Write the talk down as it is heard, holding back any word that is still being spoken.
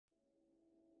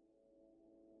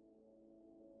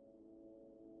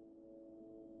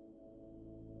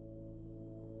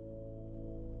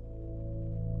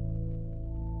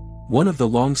One of the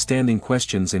long-standing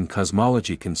questions in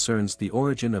cosmology concerns the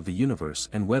origin of the universe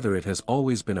and whether it has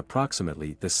always been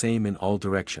approximately the same in all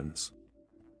directions.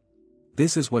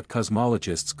 This is what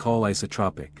cosmologists call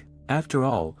isotropic. After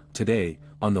all, today,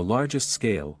 on the largest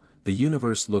scale, the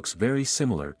universe looks very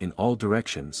similar in all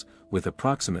directions, with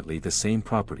approximately the same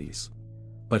properties.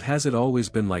 But has it always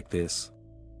been like this?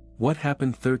 What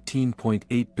happened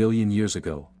 13.8 billion years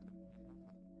ago?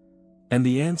 And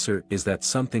the answer is that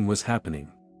something was happening.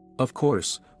 Of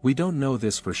course, we don't know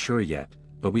this for sure yet,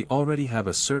 but we already have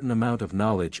a certain amount of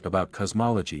knowledge about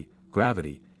cosmology,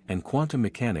 gravity, and quantum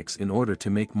mechanics in order to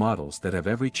make models that have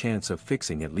every chance of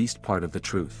fixing at least part of the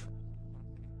truth.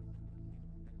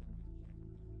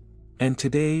 And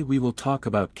today we will talk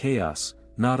about chaos,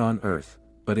 not on Earth,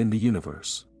 but in the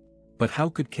universe. But how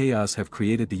could chaos have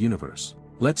created the universe?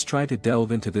 Let's try to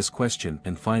delve into this question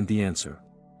and find the answer.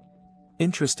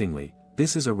 Interestingly,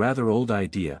 this is a rather old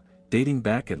idea, dating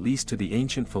back at least to the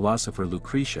ancient philosopher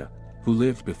Lucretia, who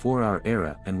lived before our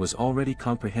era and was already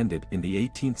comprehended in the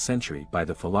 18th century by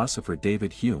the philosopher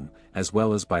David Hume, as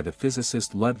well as by the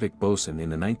physicist Ludwig Boson in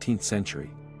the 19th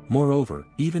century. Moreover,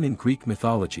 even in Greek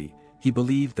mythology, he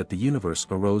believed that the universe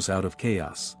arose out of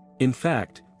chaos. In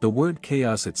fact, the word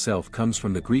chaos itself comes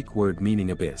from the Greek word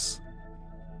meaning abyss.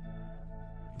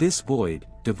 This void,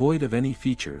 devoid of any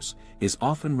features, is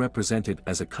often represented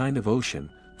as a kind of ocean,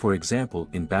 for example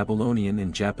in Babylonian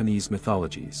and Japanese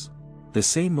mythologies. The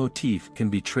same motif can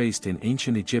be traced in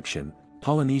ancient Egyptian,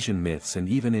 Polynesian myths and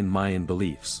even in Mayan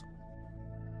beliefs.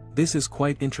 This is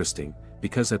quite interesting,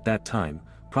 because at that time,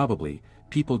 probably,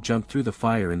 people jumped through the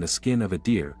fire in the skin of a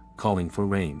deer, calling for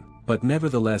rain. But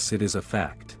nevertheless it is a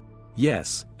fact.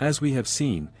 Yes, as we have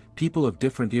seen, people of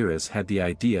different eras had the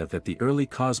idea that the early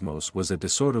cosmos was a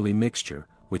disorderly mixture,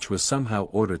 which was somehow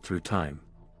ordered through time.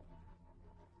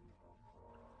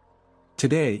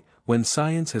 Today, when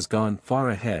science has gone far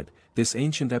ahead, this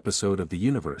ancient episode of the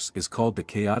universe is called the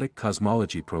chaotic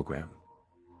cosmology program.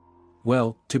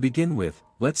 Well, to begin with,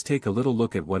 let's take a little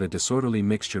look at what a disorderly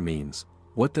mixture means.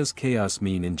 What does chaos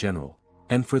mean in general?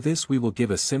 And for this we will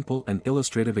give a simple and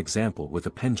illustrative example with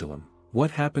a pendulum. What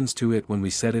happens to it when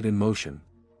we set it in motion?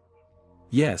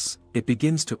 Yes, it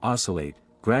begins to oscillate,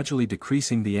 gradually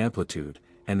decreasing the amplitude,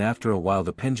 and after a while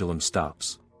the pendulum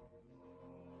stops.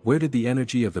 Where did the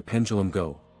energy of the pendulum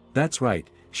go? That's right,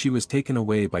 she was taken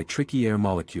away by tricky air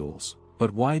molecules.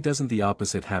 But why doesn't the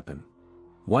opposite happen?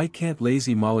 Why can't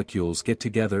lazy molecules get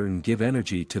together and give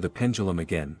energy to the pendulum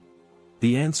again?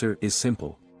 The answer is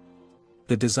simple.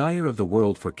 The desire of the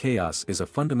world for chaos is a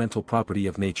fundamental property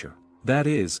of nature. That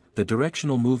is, the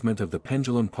directional movement of the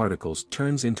pendulum particles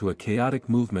turns into a chaotic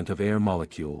movement of air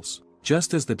molecules.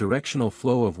 Just as the directional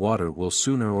flow of water will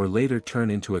sooner or later turn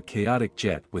into a chaotic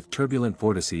jet with turbulent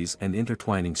vortices and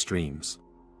intertwining streams.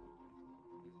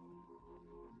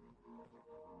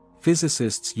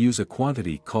 Physicists use a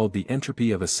quantity called the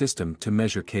entropy of a system to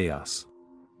measure chaos.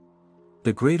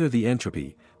 The greater the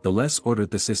entropy, the less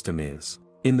ordered the system is.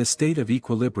 In the state of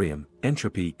equilibrium,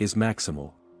 entropy is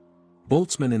maximal.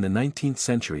 Boltzmann in the 19th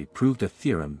century proved a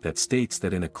theorem that states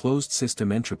that in a closed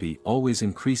system entropy always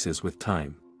increases with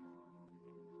time.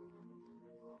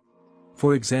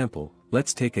 For example,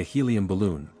 let's take a helium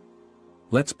balloon.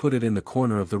 Let's put it in the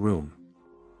corner of the room.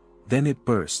 Then it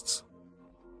bursts.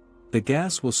 The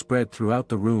gas will spread throughout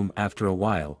the room after a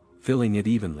while, filling it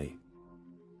evenly.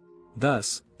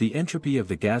 Thus, the entropy of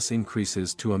the gas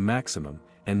increases to a maximum,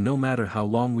 and no matter how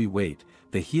long we wait,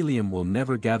 the helium will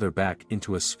never gather back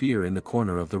into a sphere in the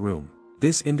corner of the room.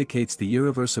 This indicates the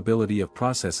irreversibility of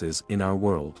processes in our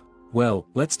world. Well,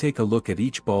 let's take a look at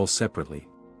each ball separately.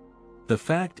 The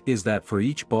fact is that for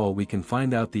each ball we can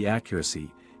find out the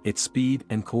accuracy, its speed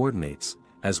and coordinates,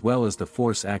 as well as the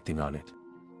force acting on it.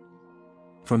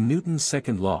 From Newton's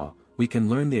second law, we can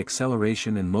learn the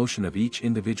acceleration and motion of each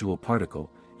individual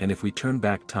particle, and if we turn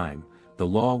back time, the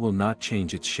law will not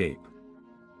change its shape.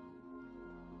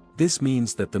 This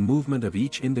means that the movement of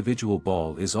each individual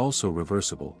ball is also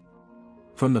reversible.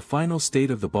 From the final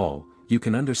state of the ball, you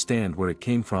can understand where it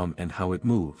came from and how it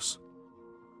moves.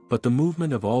 But the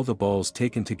movement of all the balls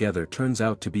taken together turns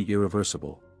out to be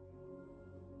irreversible.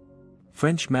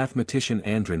 French mathematician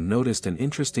Andrin noticed an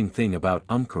interesting thing about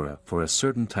Umkara for a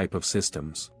certain type of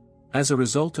systems. As a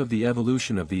result of the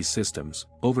evolution of these systems,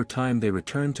 over time they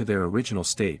returned to their original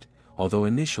state, although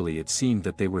initially it seemed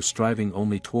that they were striving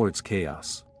only towards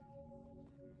chaos.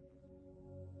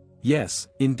 Yes,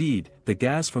 indeed, the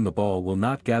gas from the ball will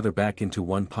not gather back into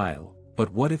one pile, but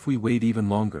what if we wait even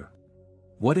longer?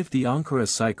 What if the Ankara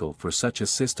cycle for such a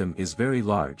system is very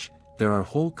large? There are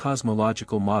whole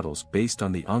cosmological models based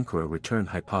on the Ankara return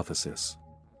hypothesis.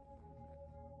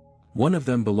 One of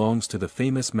them belongs to the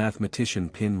famous mathematician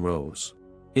Penrose.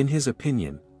 In his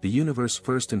opinion, the universe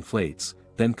first inflates,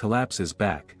 then collapses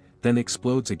back, then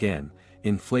explodes again,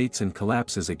 inflates and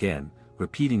collapses again,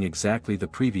 repeating exactly the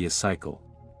previous cycle.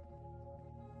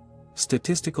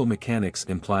 Statistical mechanics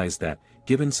implies that,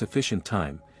 given sufficient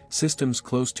time, systems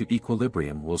close to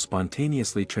equilibrium will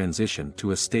spontaneously transition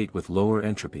to a state with lower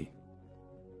entropy.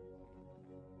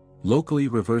 Locally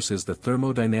reverses the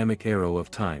thermodynamic arrow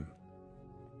of time.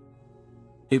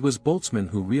 It was Boltzmann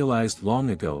who realized long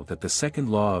ago that the second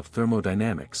law of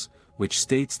thermodynamics, which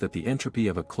states that the entropy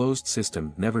of a closed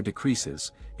system never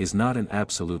decreases, is not an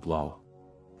absolute law.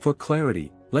 For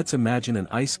clarity, let's imagine an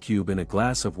ice cube in a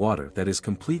glass of water that is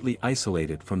completely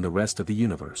isolated from the rest of the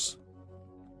universe.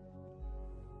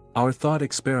 Our thought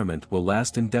experiment will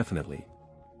last indefinitely.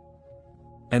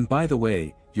 And by the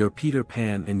way, you're Peter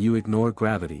Pan and you ignore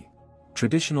gravity.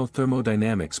 Traditional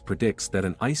thermodynamics predicts that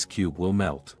an ice cube will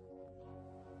melt.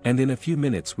 And in a few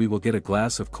minutes we will get a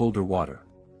glass of colder water.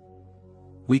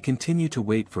 We continue to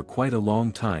wait for quite a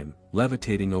long time,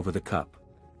 levitating over the cup.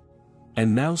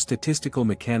 And now statistical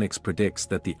mechanics predicts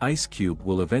that the ice cube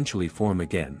will eventually form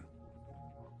again.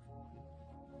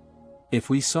 If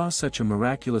we saw such a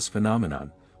miraculous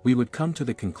phenomenon, we would come to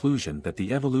the conclusion that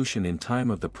the evolution in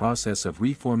time of the process of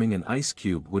reforming an ice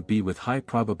cube would be with high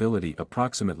probability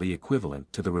approximately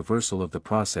equivalent to the reversal of the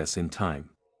process in time.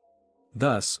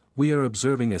 Thus, we are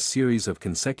observing a series of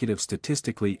consecutive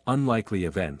statistically unlikely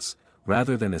events,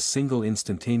 rather than a single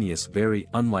instantaneous very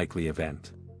unlikely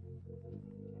event.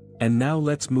 And now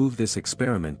let's move this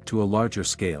experiment to a larger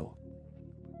scale.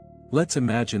 Let's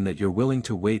imagine that you're willing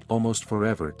to wait almost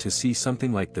forever to see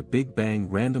something like the Big Bang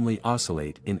randomly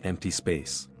oscillate in empty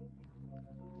space.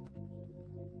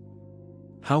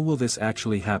 How will this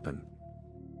actually happen?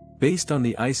 Based on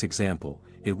the ice example,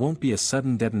 it won't be a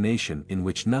sudden detonation in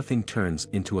which nothing turns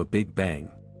into a Big Bang.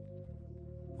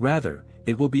 Rather,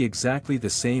 it will be exactly the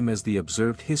same as the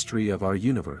observed history of our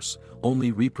universe,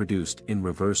 only reproduced in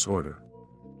reverse order.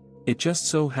 It just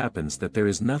so happens that there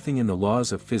is nothing in the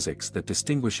laws of physics that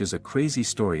distinguishes a crazy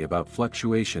story about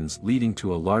fluctuations leading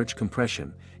to a large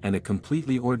compression, and a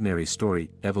completely ordinary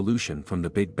story, evolution from the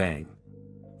Big Bang.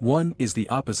 One is the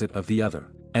opposite of the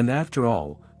other, and after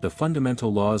all, the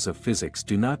fundamental laws of physics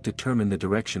do not determine the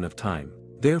direction of time.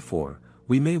 Therefore,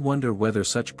 we may wonder whether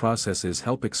such processes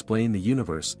help explain the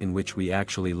universe in which we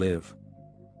actually live.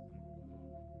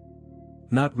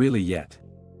 Not really yet.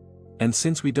 And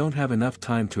since we don't have enough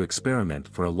time to experiment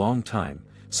for a long time,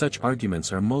 such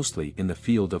arguments are mostly in the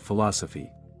field of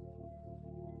philosophy.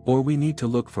 Or we need to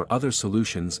look for other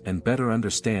solutions and better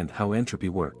understand how entropy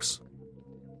works.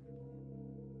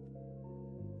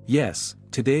 Yes,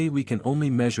 today we can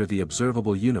only measure the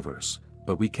observable universe,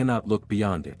 but we cannot look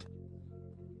beyond it.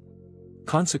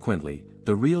 Consequently,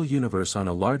 the real universe on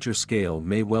a larger scale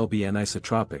may well be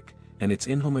anisotropic, and its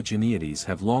inhomogeneities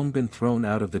have long been thrown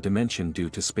out of the dimension due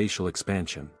to spatial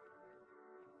expansion.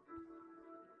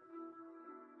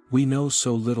 We know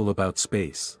so little about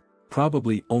space.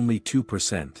 Probably only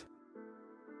 2%.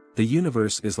 The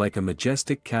universe is like a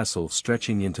majestic castle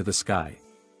stretching into the sky.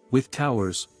 With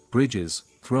towers, bridges,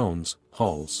 thrones,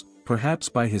 halls, perhaps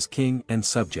by his king and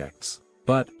subjects.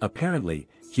 But, apparently,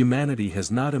 humanity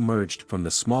has not emerged from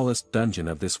the smallest dungeon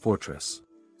of this fortress.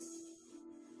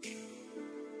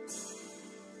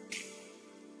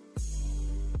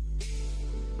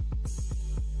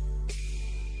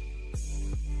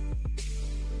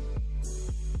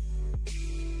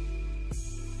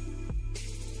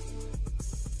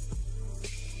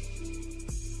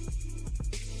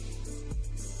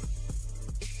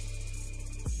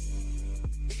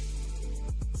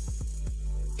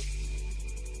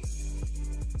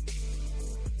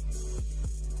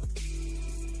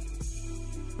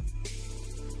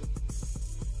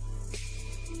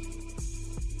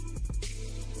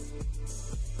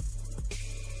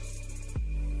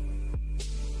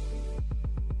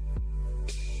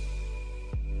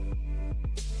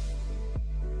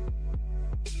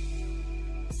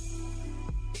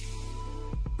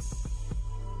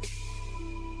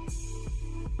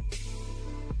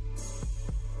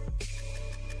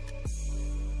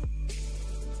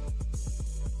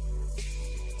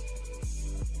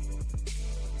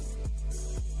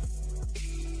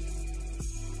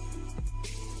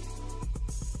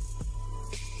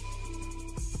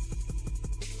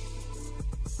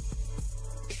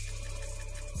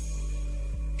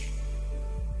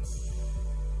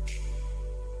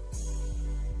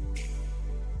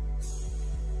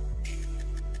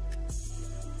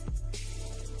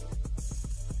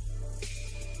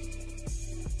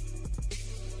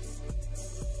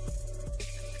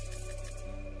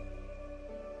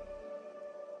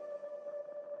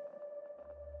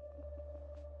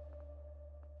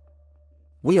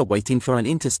 We are waiting for an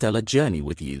interstellar journey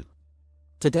with you.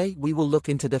 Today we will look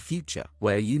into the future,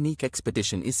 where a unique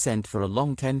expedition is sent for a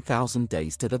long 10,000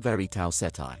 days to the very Tau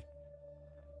Ceti.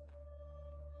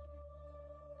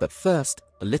 But first,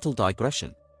 a little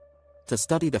digression. To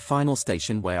study the final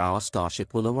station where our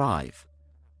starship will arrive.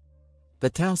 The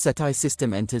Tau Ceti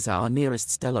system enters our nearest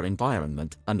stellar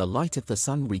environment, and the light of the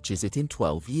Sun reaches it in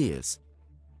 12 years.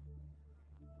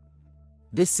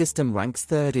 This system ranks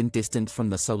third in distance from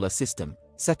the Solar System,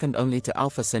 second only to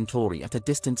Alpha Centauri at a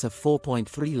distance of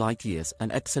 4.3 light-years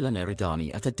and Epsilon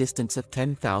Eridani at a distance of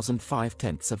 10,005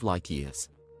 of light-years.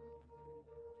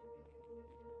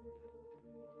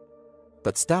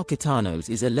 But Tau Cetanos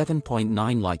is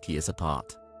 11.9 light-years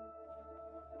apart.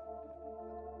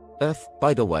 Earth,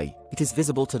 by the way, it is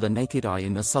visible to the naked eye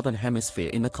in the southern hemisphere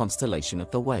in the constellation of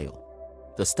the Whale.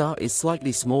 The star is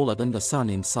slightly smaller than the Sun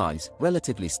in size,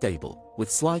 relatively stable,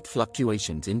 with slight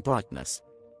fluctuations in brightness.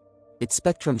 Its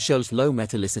spectrum shows low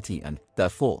metallicity and,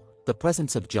 therefore, the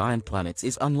presence of giant planets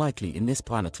is unlikely in this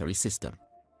planetary system.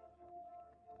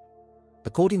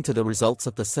 According to the results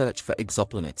of the search for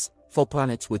exoplanets, 4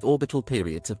 planets with orbital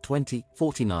periods of 20,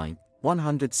 49,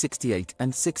 168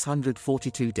 and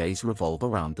 642 days revolve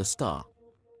around the star.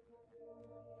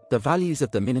 The values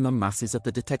of the minimum masses of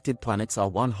the detected planets are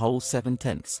 1 whole 7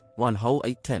 tenths, 1 whole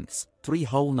 8 tenths, 3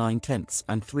 whole 9 tenths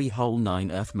and 3 whole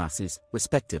 9 Earth masses,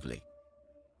 respectively.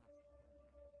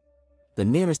 The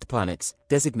nearest planets,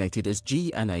 designated as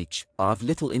G and H, are of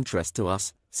little interest to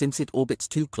us, since it orbits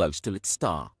too close to its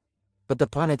star. But the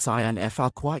planets I and F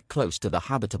are quite close to the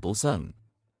habitable zone.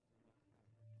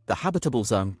 The habitable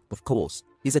zone, of course,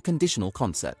 is a conditional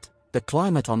concept. The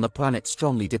climate on the planet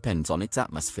strongly depends on its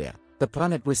atmosphere. The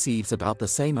planet receives about the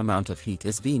same amount of heat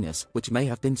as Venus, which may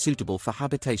have been suitable for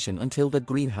habitation until the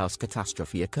greenhouse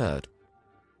catastrophe occurred.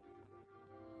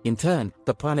 In turn,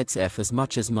 the planet's F as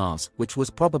much as Mars, which was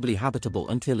probably habitable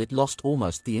until it lost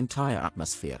almost the entire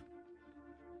atmosphere.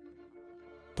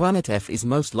 Planet F is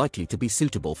most likely to be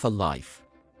suitable for life.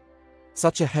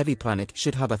 Such a heavy planet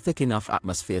should have a thick enough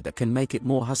atmosphere that can make it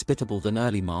more hospitable than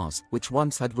early Mars, which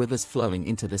once had rivers flowing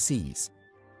into the seas.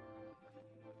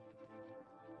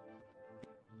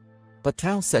 But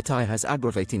Tau Ceti has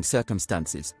aggravating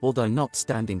circumstances, although not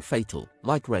standing fatal,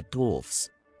 like red dwarfs.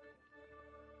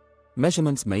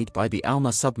 Measurements made by the ALMA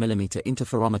submillimeter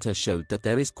interferometer showed that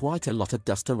there is quite a lot of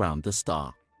dust around the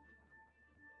star.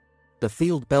 The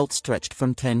field belt stretched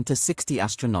from 10 to 60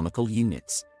 astronomical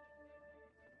units.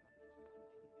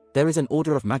 There is an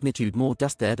order of magnitude more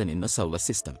dust there than in the solar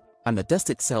system, and the dust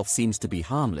itself seems to be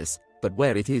harmless, but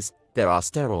where it is, there are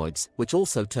steroids, which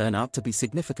also turn out to be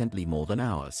significantly more than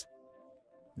ours.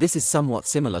 This is somewhat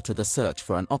similar to the search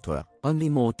for an opera, only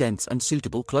more dense and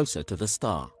suitable closer to the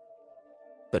star.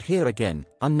 But here again,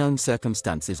 unknown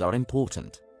circumstances are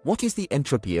important. What is the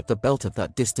entropy of the belt of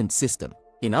that distant system?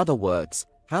 In other words,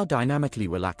 how dynamically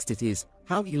relaxed it is,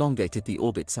 how elongated the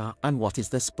orbits are, and what is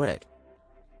the spread?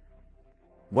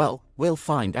 Well, we'll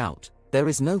find out. There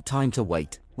is no time to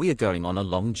wait, we are going on a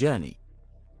long journey.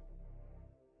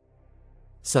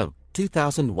 So,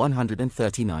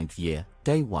 2139th year,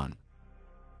 day 1.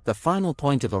 The final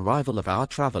point of arrival of our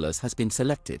travelers has been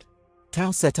selected.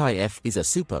 Tau Ceti F is a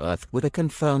super-Earth with a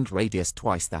confirmed radius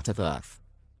twice that of Earth.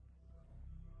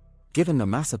 Given the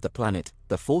mass of the planet,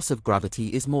 the force of gravity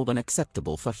is more than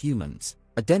acceptable for humans.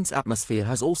 A dense atmosphere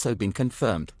has also been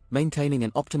confirmed, maintaining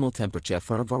an optimal temperature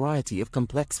for a variety of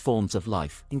complex forms of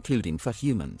life, including for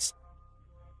humans.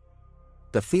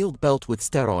 The field belt with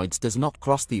steroids does not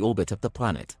cross the orbit of the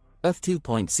planet. Earth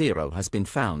 2.0 has been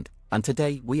found, and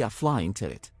today we are flying to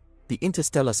it. The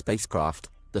interstellar spacecraft,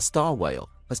 the Star Whale,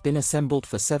 has been assembled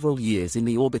for several years in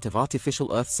the orbit of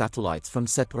artificial Earth satellites from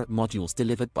separate modules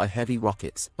delivered by heavy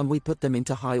rockets, and we put them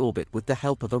into high orbit with the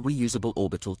help of a reusable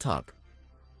orbital tug.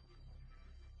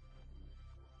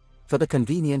 For the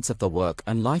convenience of the work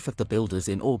and life of the builders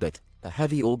in orbit, a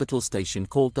heavy orbital station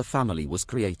called the Family was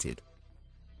created.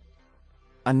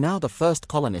 And now the first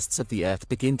colonists of the Earth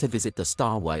begin to visit the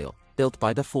Star Whale, built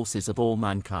by the forces of all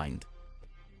mankind.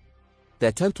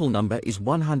 Their total number is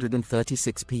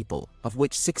 136 people, of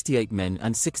which 68 men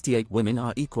and 68 women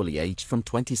are equally aged from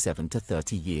 27 to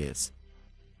 30 years.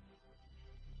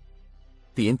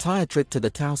 The entire trip to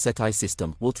the Tau Ceti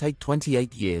system will take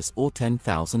 28 years or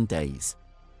 10,000 days.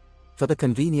 For the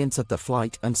convenience of the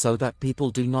flight and so that people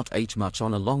do not age much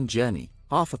on a long journey,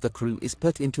 half of the crew is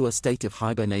put into a state of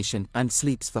hibernation and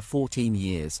sleeps for 14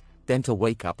 years, then to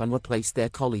wake up and replace their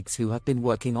colleagues who have been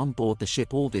working on board the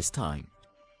ship all this time.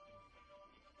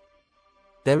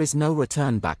 There is no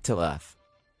return back to Earth.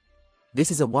 This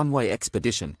is a one-way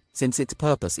expedition, since its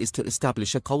purpose is to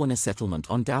establish a colony settlement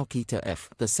on Tau Eta F,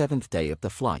 the 7th day of the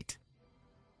flight.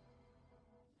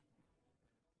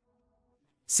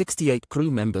 68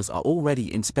 crew members are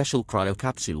already in special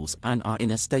cryocapsules and are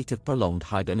in a state of prolonged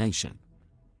hibernation.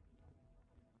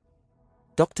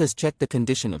 Doctors check the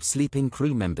condition of sleeping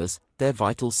crew members, their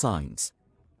vital signs.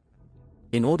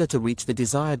 In order to reach the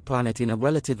desired planet in a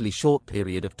relatively short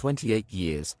period of 28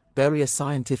 years, various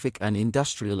scientific and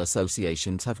industrial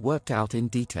associations have worked out in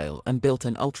detail and built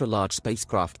an ultra-large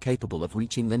spacecraft capable of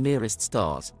reaching the nearest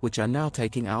stars, which are now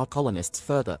taking our colonists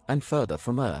further and further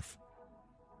from Earth.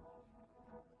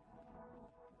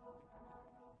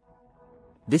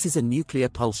 This is a nuclear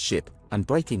pulse ship, and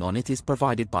braking on it is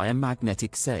provided by a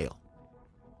magnetic sail.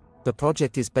 The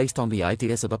project is based on the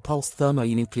ideas of a pulsed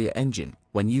thermonuclear engine,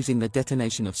 when using the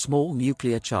detonation of small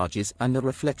nuclear charges and the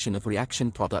reflection of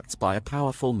reaction products by a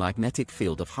powerful magnetic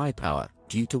field of high power,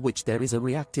 due to which there is a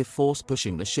reactive force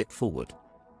pushing the ship forward.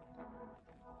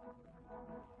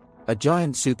 A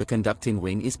giant superconducting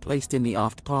ring is placed in the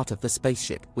aft part of the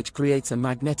spaceship, which creates a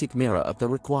magnetic mirror of the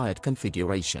required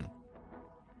configuration.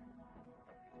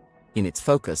 In its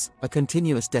focus, a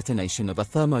continuous detonation of a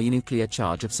thermonuclear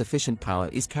charge of sufficient power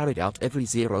is carried out every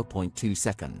 0.2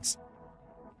 seconds.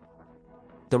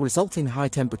 The resulting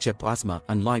high-temperature plasma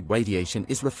and light radiation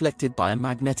is reflected by a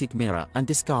magnetic mirror and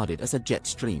discarded as a jet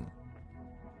stream.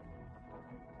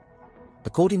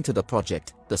 According to the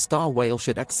project, the star whale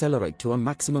should accelerate to a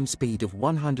maximum speed of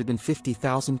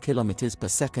 150,000 km per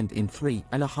second in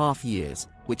 3.5 years,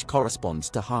 which corresponds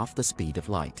to half the speed of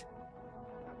light.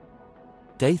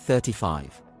 Day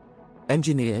 35.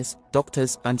 Engineers,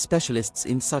 doctors, and specialists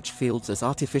in such fields as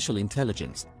artificial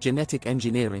intelligence, genetic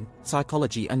engineering,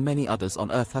 psychology, and many others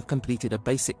on Earth have completed a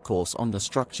basic course on the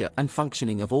structure and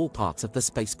functioning of all parts of the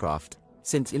spacecraft,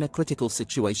 since in a critical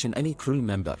situation any crew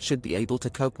member should be able to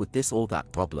cope with this or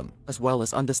that problem, as well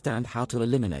as understand how to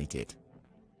eliminate it.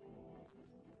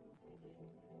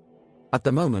 At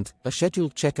the moment, a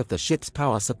scheduled check of the ship's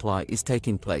power supply is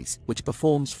taking place, which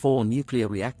performs 4 nuclear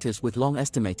reactors with long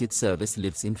estimated service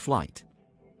lives in flight.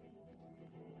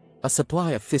 A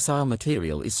supply of fissile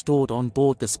material is stored on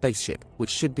board the spaceship, which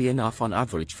should be enough on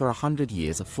average for 100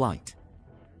 years of flight.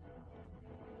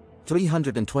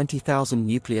 320,000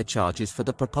 nuclear charges for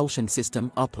the propulsion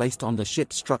system are placed on the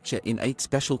ship's structure in 8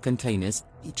 special containers,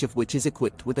 each of which is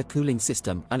equipped with a cooling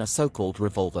system and a so-called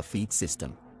revolver feed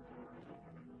system.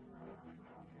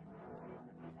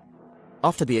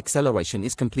 After the acceleration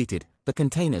is completed, the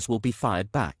containers will be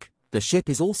fired back. The ship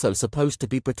is also supposed to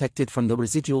be protected from the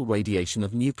residual radiation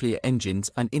of nuclear engines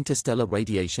and interstellar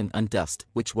radiation and dust,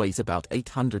 which weighs about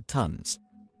 800 tons.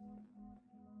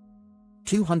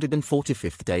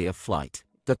 245th day of flight.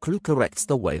 The crew corrects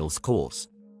the whale's course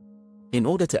in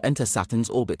order to enter Saturn's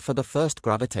orbit for the first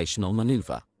gravitational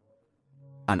maneuver.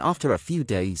 And after a few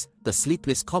days, the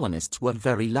sleepless colonists were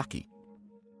very lucky.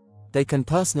 They can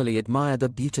personally admire the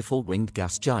beautiful ringed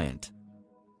gas giant.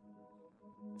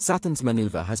 Saturn's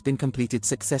maneuver has been completed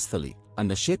successfully, and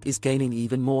the ship is gaining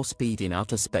even more speed in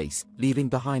outer space, leaving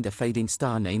behind a fading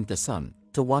star named the Sun,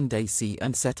 to one day see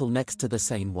and settle next to the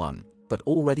same one, but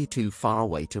already too far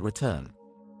away to return.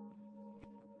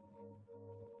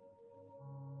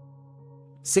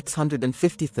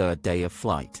 653rd day of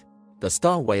flight. The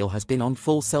star whale has been on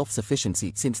full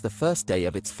self-sufficiency since the first day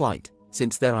of its flight,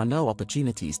 since there are no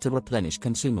opportunities to replenish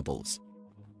consumables.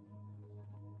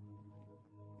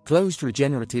 Closed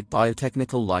regenerative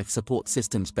biotechnical life support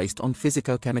systems based on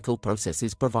physico-chemical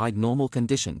processes provide normal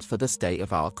conditions for the stay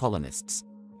of our colonists.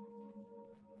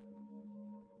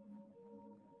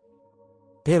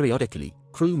 Periodically,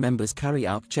 crew members carry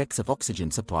out checks of oxygen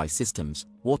supply systems,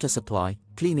 water supply,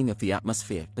 cleaning of the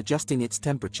atmosphere, adjusting its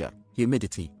temperature,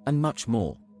 humidity, and much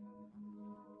more.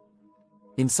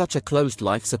 In such a closed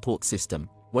life support system,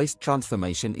 waste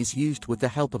transformation is used with the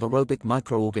help of aerobic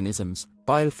microorganisms,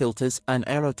 biofilters, and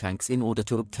aerotanks in order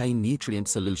to obtain nutrient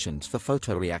solutions for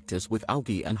photoreactors with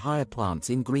algae and higher plants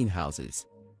in greenhouses.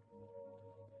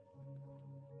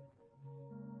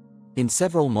 In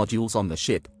several modules on the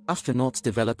ship, astronauts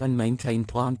develop and maintain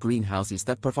plant greenhouses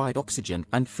that provide oxygen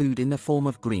and food in the form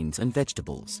of greens and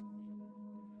vegetables.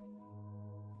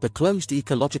 The closed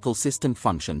ecological system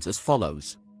functions as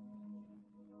follows.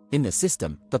 In the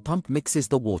system, the pump mixes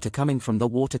the water coming from the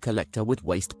water collector with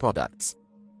waste products.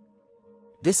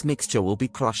 This mixture will be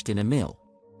crushed in a mill.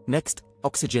 Next,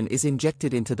 oxygen is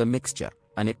injected into the mixture,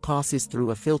 and it passes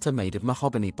through a filter made of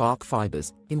mahogany bark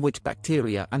fibers, in which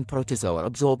bacteria and protozoa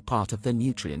absorb part of the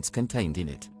nutrients contained in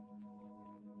it.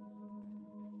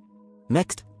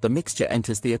 Next, the mixture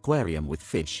enters the aquarium with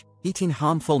fish, eating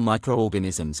harmful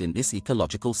microorganisms in this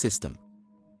ecological system.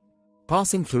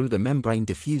 Passing through the membrane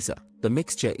diffuser, the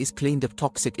mixture is cleaned of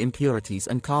toxic impurities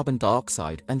and carbon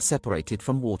dioxide and separated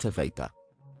from water vapor.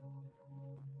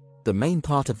 The main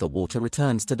part of the water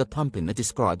returns to the pump in the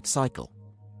described cycle.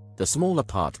 The smaller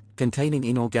part, containing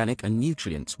inorganic and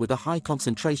nutrients with a high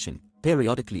concentration,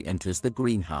 periodically enters the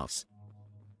greenhouse.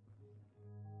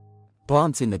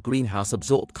 Plants in the greenhouse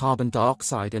absorb carbon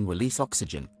dioxide and release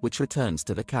oxygen, which returns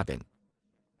to the cabin.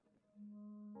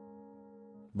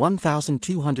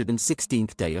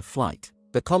 1216th day of flight.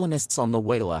 The colonists on the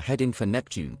whale are heading for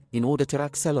Neptune in order to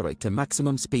accelerate to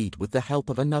maximum speed with the help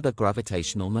of another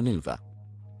gravitational maneuver.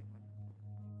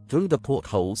 Through the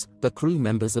portholes, the crew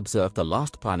members observe the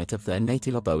last planet of their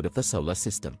native abode of the solar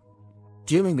system.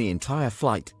 During the entire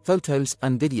flight, photos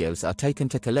and videos are taken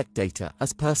to collect data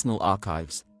as personal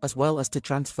archives, as well as to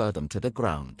transfer them to the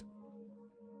ground.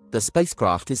 The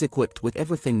spacecraft is equipped with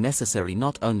everything necessary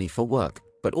not only for work,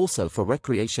 but also for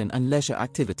recreation and leisure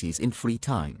activities in free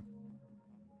time.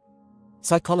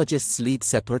 Psychologists lead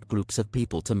separate groups of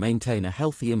people to maintain a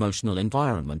healthy emotional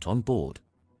environment on board.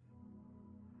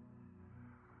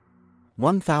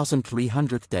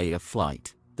 1300th day of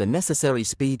flight. The necessary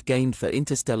speed gained for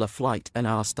interstellar flight, and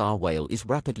our star whale is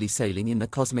rapidly sailing in the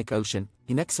cosmic ocean,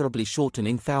 inexorably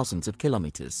shortening thousands of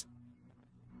kilometers.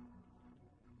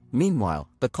 Meanwhile,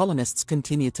 the colonists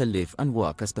continue to live and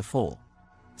work as before.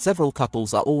 Several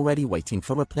couples are already waiting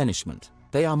for replenishment.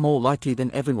 They are more likely than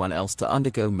everyone else to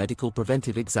undergo medical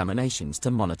preventive examinations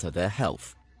to monitor their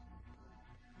health.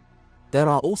 There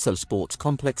are also sports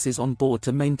complexes on board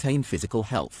to maintain physical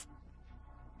health.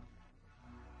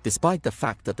 Despite the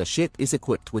fact that the ship is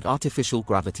equipped with artificial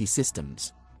gravity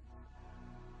systems.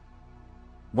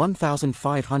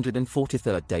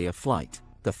 1543rd day of flight.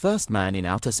 The first man in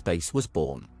outer space was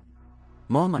born.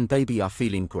 Mom and baby are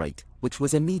feeling great, which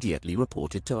was immediately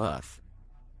reported to Earth.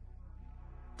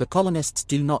 The colonists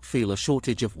do not feel a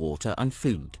shortage of water and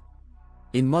food.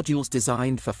 In modules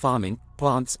designed for farming,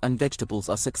 plants and vegetables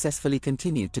are successfully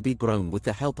continued to be grown with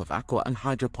the help of aqua and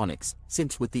hydroponics,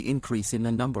 since with the increase in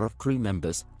the number of crew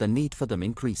members, the need for them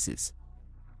increases.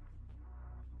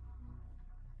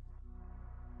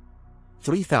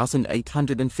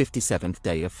 3857th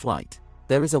day of flight.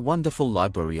 There is a wonderful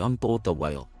library on board the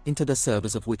whale, into the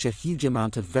servers of which a huge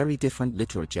amount of very different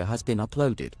literature has been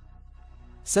uploaded.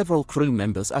 Several crew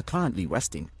members are currently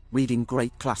resting, reading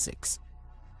great classics.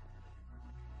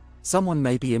 Someone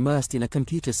may be immersed in a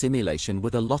computer simulation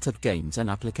with a lot of games and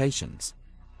applications.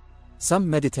 Some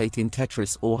meditate in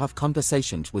Tetris or have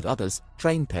conversations with others,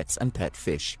 train pets and pet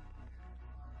fish.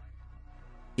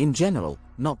 In general,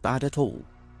 not bad at all.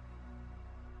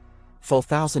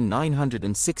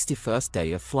 4961st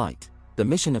day of flight. The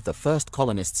mission of the first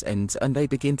colonists ends and they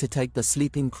begin to take the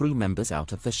sleeping crew members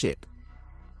out of the ship.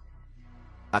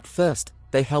 At first,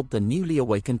 they help the newly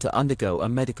awakened to undergo a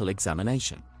medical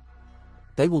examination.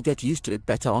 They will get used to it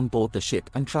better on board the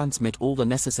ship and transmit all the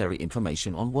necessary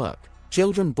information on work.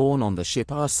 Children born on the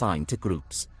ship are assigned to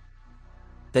groups.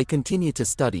 They continue to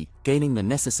study, gaining the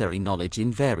necessary knowledge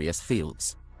in various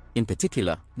fields. In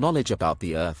particular, knowledge about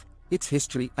the Earth, its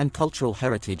history and cultural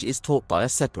heritage is taught by a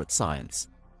separate science.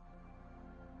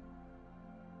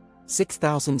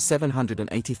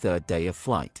 6783rd day of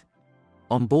flight.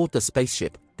 On board the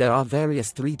spaceship, there are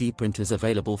various 3D printers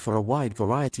available for a wide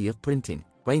variety of printing,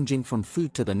 ranging from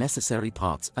food to the necessary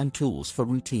parts and tools for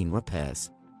routine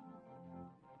repairs.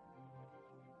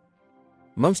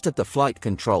 Most of the flight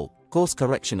control, course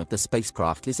correction of the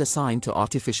spacecraft is assigned to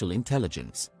artificial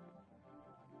intelligence.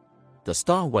 The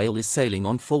star whale is sailing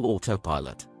on full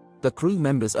autopilot. The crew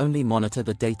members only monitor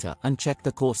the data and check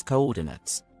the course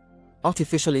coordinates.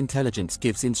 Artificial intelligence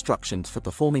gives instructions for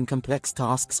performing complex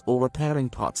tasks or repairing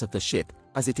parts of the ship,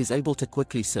 as it is able to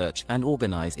quickly search and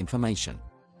organize information.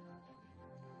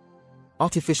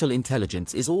 Artificial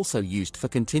intelligence is also used for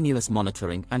continuous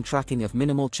monitoring and tracking of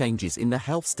minimal changes in the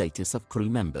health status of crew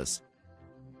members.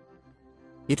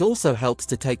 It also helps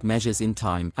to take measures in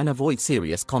time and avoid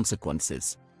serious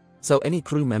consequences. So any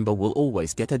crew member will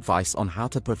always get advice on how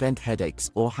to prevent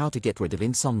headaches or how to get rid of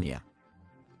insomnia.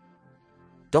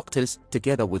 Doctors,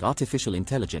 together with artificial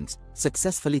intelligence,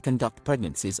 successfully conduct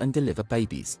pregnancies and deliver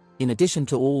babies. In addition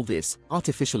to all this,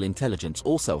 artificial intelligence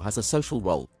also has a social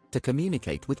role, to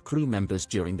communicate with crew members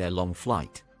during their long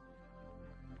flight.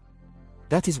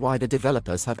 That is why the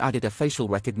developers have added a facial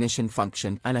recognition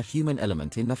function and a human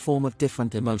element in the form of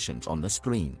different emotions on the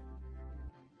screen.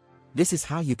 This is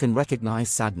how you can recognize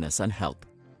sadness and help.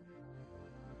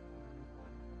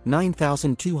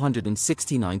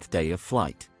 9269th day of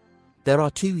flight. There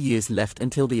are 2 years left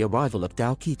until the arrival of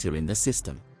Tau Keter in the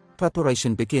system.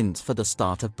 Preparation begins for the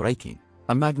start of braking.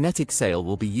 A magnetic sail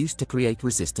will be used to create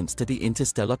resistance to the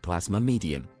interstellar plasma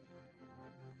medium.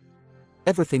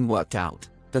 Everything worked out.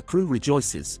 The crew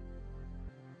rejoices.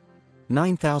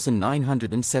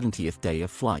 9,970th day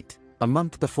of flight. A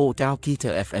month before Tau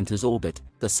Eta F enters orbit,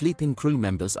 the sleeping crew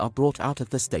members are brought out of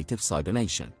the state of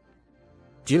cybernation.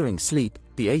 During sleep,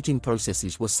 the aging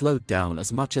processes were slowed down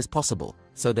as much as possible,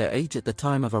 so their age at the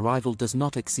time of arrival does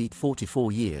not exceed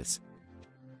 44 years.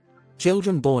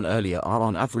 Children born earlier are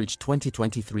on average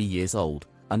 23 years old,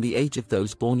 and the age of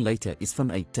those born later is from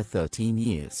 8 to 13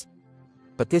 years.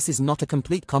 But this is not a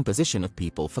complete composition of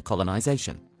people for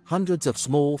colonization. Hundreds of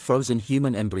small frozen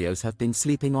human embryos have been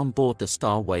sleeping on board the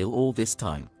Star Whale all this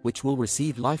time, which will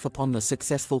receive life upon the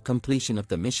successful completion of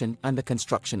the mission and the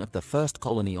construction of the first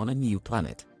colony on a new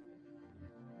planet.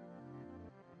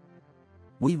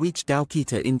 We reach Tau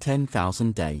Eta in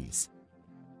 10,000 days.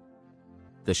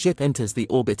 The ship enters the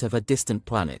orbit of a distant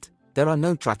planet. There are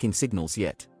no tracking signals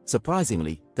yet.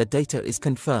 Surprisingly, the data is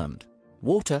confirmed.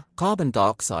 Water, carbon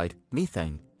dioxide,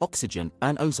 methane, oxygen,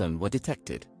 and ozone were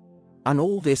detected. And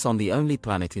all this on the only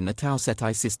planet in the Tau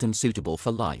Ceti system suitable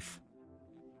for life.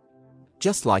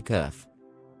 Just like Earth.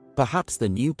 Perhaps the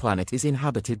new planet is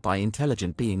inhabited by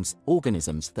intelligent beings,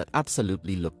 organisms that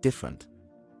absolutely look different.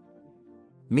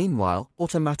 Meanwhile,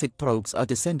 automatic probes are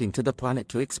descending to the planet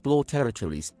to explore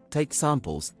territories, take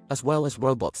samples, as well as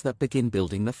robots that begin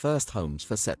building the first homes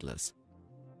for settlers.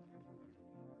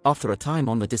 After a time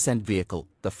on the descent vehicle,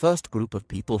 the first group of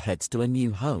people heads to a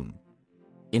new home.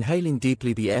 Inhaling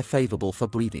deeply the air favorable for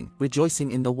breathing,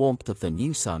 rejoicing in the warmth of the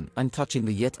new sun and touching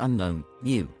the yet unknown,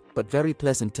 new, but very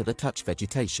pleasant to the touch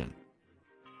vegetation.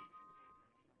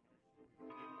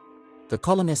 The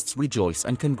colonists rejoice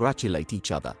and congratulate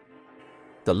each other.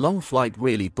 The long flight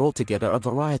really brought together a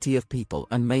variety of people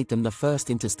and made them the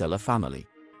first interstellar family.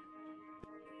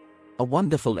 A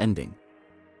wonderful ending.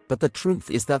 But the truth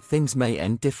is that things may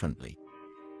end differently.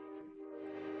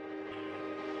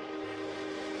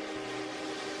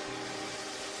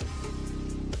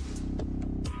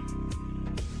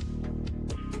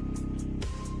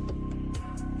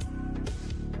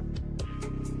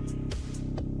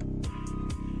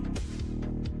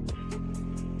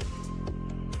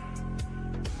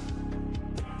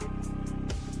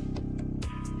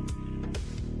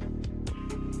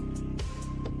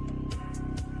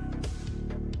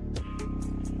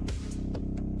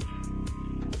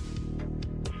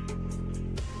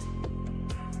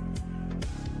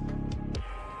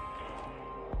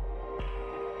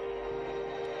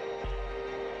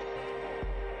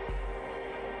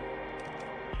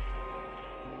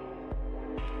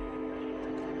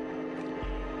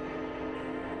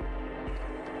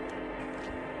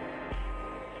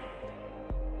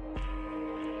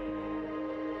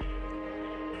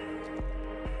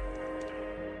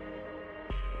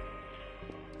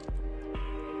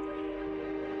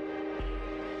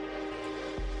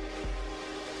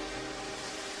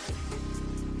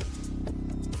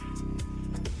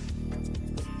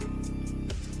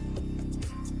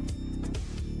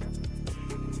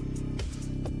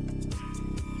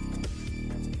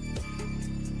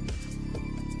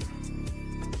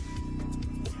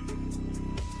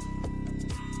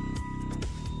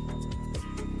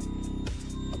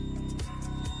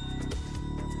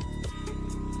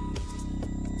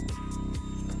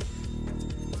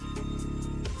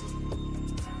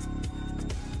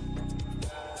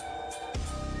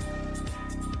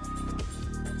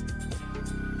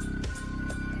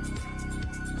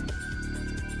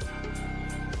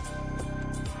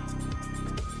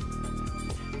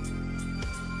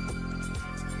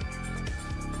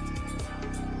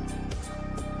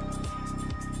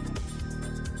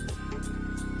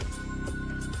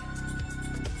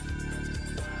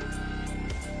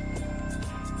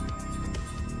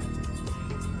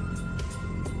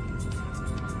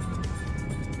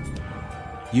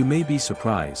 You may be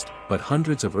surprised, but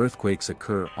hundreds of earthquakes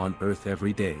occur on Earth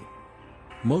every day.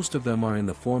 Most of them are in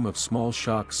the form of small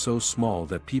shocks so small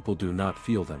that people do not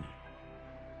feel them.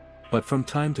 But from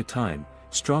time to time,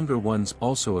 stronger ones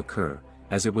also occur,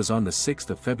 as it was on the 6th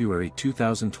of February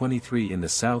 2023 in the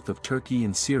south of Turkey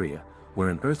and Syria, where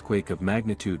an earthquake of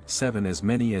magnitude 7 as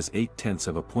many as 0.8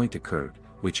 of a point occurred,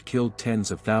 which killed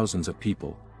tens of thousands of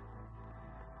people.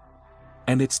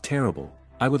 And it's terrible.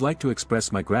 I would like to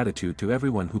express my gratitude to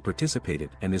everyone who participated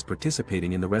and is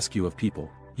participating in the rescue of people.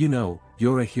 You know,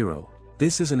 you're a hero.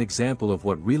 This is an example of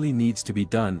what really needs to be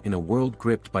done in a world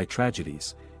gripped by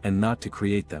tragedies, and not to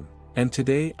create them. And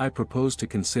today I propose to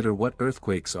consider what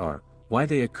earthquakes are, why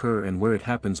they occur and where it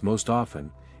happens most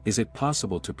often, is it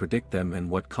possible to predict them and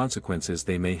what consequences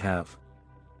they may have.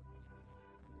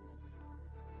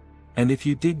 And if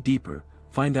you dig deeper,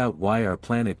 find out why our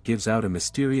planet gives out a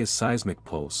mysterious seismic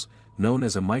pulse, known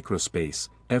as a microspace,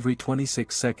 every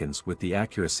 26 seconds with the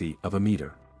accuracy of a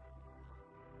meter.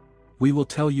 We will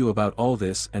tell you about all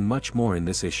this and much more in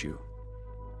this issue.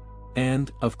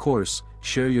 And, of course,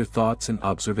 share your thoughts and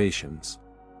observations.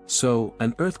 So,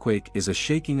 an earthquake is a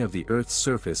shaking of the Earth's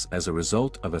surface as a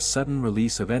result of a sudden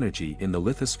release of energy in the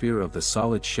lithosphere of the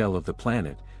solid shell of the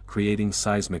planet, creating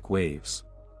seismic waves.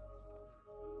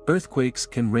 Earthquakes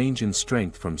can range in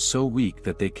strength from so weak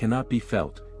that they cannot be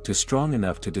felt, to strong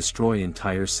enough to destroy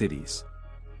entire cities.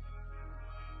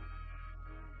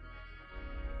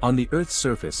 On the Earth's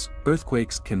surface,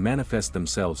 earthquakes can manifest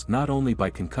themselves not only by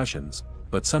concussions,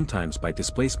 but sometimes by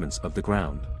displacements of the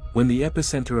ground. When the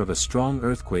epicenter of a strong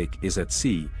earthquake is at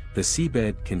sea, the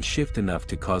seabed can shift enough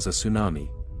to cause a tsunami.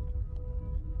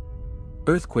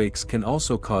 Earthquakes can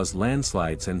also cause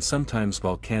landslides and sometimes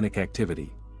volcanic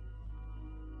activity.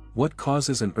 What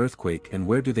causes an earthquake and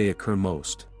where do they occur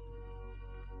most?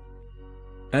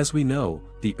 As we know,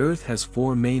 the Earth has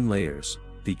four main layers: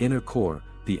 the inner core,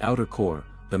 the outer core,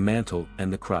 the mantle,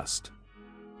 and the crust.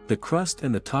 The crust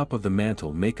and the top of the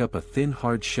mantle make up a thin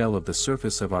hard shell of the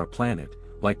surface of our planet,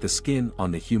 like the skin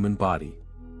on the human body.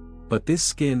 But this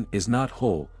skin is not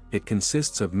whole, it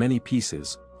consists of many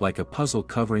pieces, like a puzzle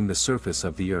covering the surface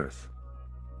of the Earth.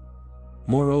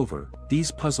 Moreover,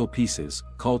 these puzzle pieces,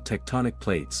 called tectonic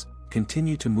plates,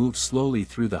 continue to move slowly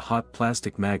through the hot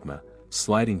plastic magma,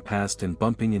 sliding past and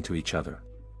bumping into each other.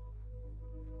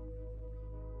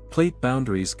 Plate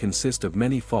boundaries consist of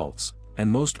many faults, and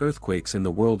most earthquakes in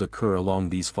the world occur along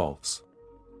these faults.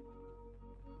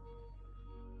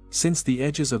 Since the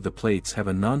edges of the plates have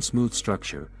a non-smooth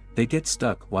structure, they get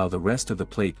stuck while the rest of the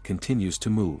plate continues to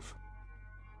move.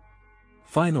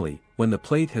 Finally, when the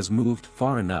plate has moved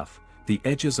far enough, the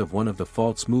edges of one of the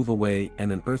faults move away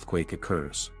and an earthquake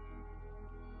occurs.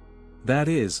 That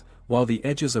is, while the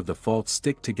edges of the faults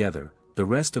stick together, the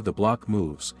rest of the block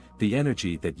moves, the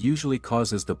energy that usually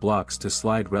causes the blocks to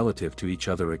slide relative to each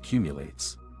other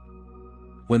accumulates.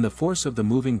 When the force of the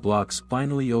moving blocks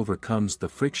finally overcomes the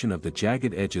friction of the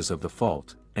jagged edges of the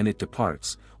fault, and it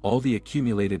departs, all the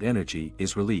accumulated energy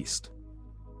is released.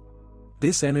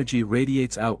 This energy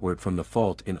radiates outward from the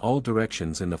fault in all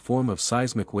directions in the form of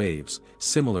seismic waves,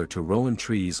 similar to rowan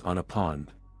trees on a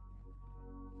pond.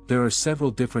 There are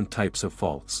several different types of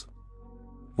faults.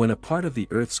 When a part of the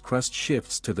Earth's crust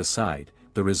shifts to the side,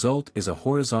 the result is a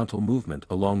horizontal movement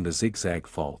along the zigzag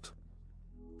fault.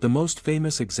 The most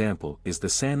famous example is the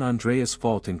San Andreas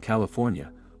Fault in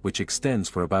California, which extends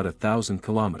for about 1,000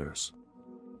 kilometers.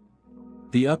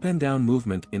 The up and down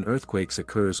movement in earthquakes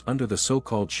occurs under the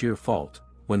so-called shear fault,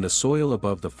 when the soil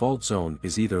above the fault zone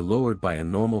is either lowered by a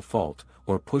normal fault,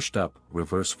 or pushed up,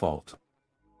 reverse fault.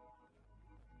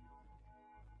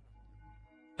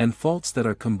 And faults that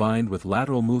are combined with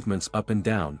lateral movements up and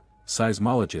down,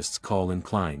 seismologists call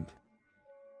inclined.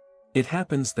 It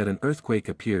happens that an earthquake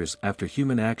appears after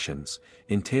human actions,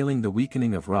 entailing the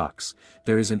weakening of rocks.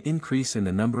 There is an increase in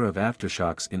the number of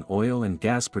aftershocks in oil and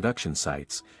gas production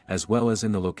sites, as well as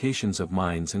in the locations of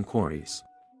mines and quarries.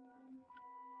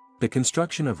 The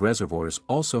construction of reservoirs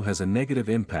also has a negative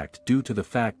impact due to the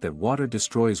fact that water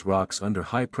destroys rocks under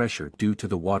high pressure due to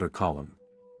the water column.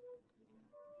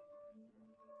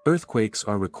 Earthquakes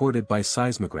are recorded by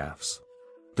seismographs.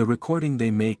 The recording they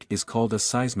make is called a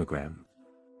seismogram.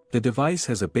 The device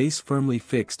has a base firmly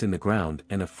fixed in the ground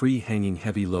and a free-hanging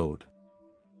heavy load.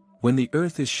 When the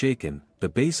Earth is shaken, the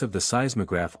base of the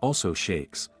seismograph also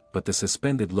shakes, but the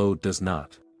suspended load does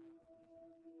not.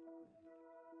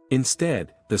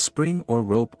 Instead, the spring or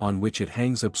rope on which it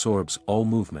hangs absorbs all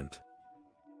movement.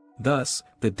 Thus,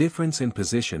 the difference in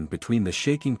position between the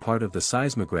shaking part of the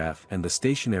seismograph and the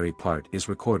stationary part is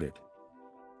recorded.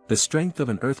 The strength of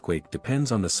an earthquake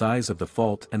depends on the size of the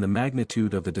fault and the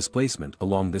magnitude of the displacement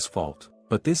along this fault,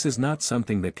 but this is not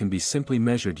something that can be simply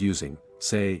measured using,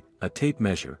 say, a tape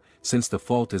measure, since the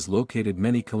fault is located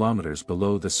many kilometers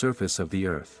below the surface of the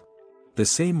Earth. The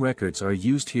same records are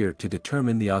used here to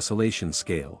determine the oscillation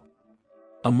scale.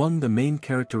 Among the main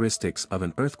characteristics of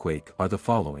an earthquake are the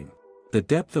following. The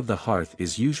depth of the hearth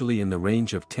is usually in the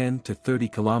range of 10 to 30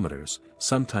 kilometers,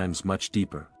 sometimes much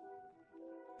deeper.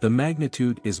 The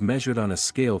magnitude is measured on a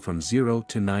scale from 0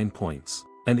 to 9 points.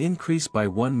 An increase by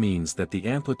 1 means that the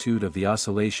amplitude of the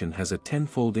oscillation has a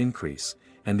 10-fold increase,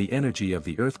 and the energy of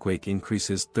the earthquake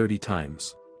increases 30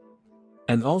 times.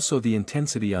 And also the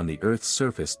intensity on the Earth's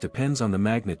surface depends on the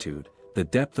magnitude, the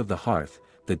depth of the hearth,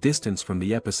 the distance from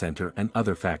the epicenter and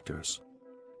other factors.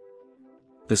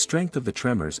 The strength of the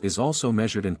tremors is also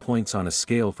measured in points on a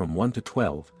scale from 1 to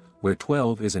 12, where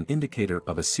 12 is an indicator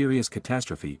of a serious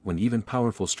catastrophe when even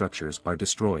powerful structures are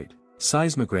destroyed.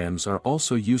 Seismograms are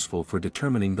also useful for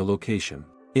determining the location.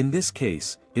 In this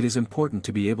case, it is important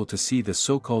to be able to see the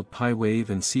so-called pi wave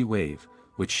and C wave,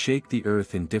 which shake the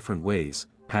Earth in different ways,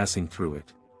 passing through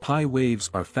it. Pi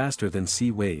waves are faster than C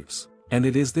waves, and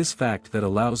it is this fact that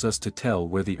allows us to tell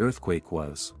where the earthquake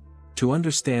was. To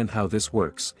understand how this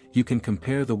works, you can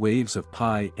compare the waves of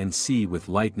pi and C with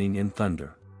lightning and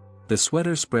thunder. The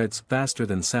sweater spreads faster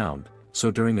than sound,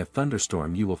 so during a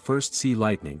thunderstorm you will first see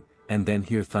lightning, and then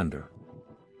hear thunder.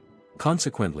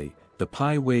 Consequently, the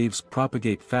pi waves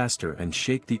propagate faster and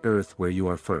shake the Earth where you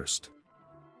are first.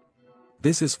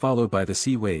 This is followed by the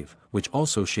C wave, which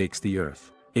also shakes the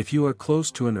Earth. If you are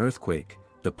close to an earthquake,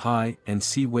 the pi and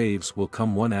C waves will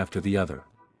come one after the other.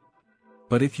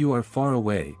 But if you are far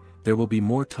away, there will be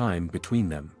more time between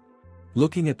them.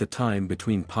 Looking at the time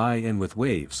between pi and with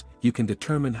waves, you can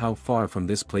determine how far from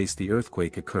this place the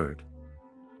earthquake occurred.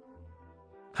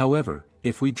 However,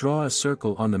 if we draw a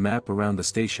circle on the map around the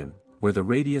station, where the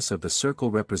radius of the circle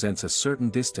represents a certain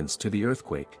distance to the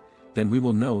earthquake, then we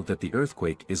will know that the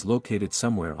earthquake is located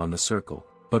somewhere on the circle.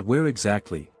 But where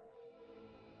exactly?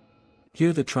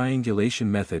 Here the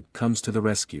triangulation method comes to the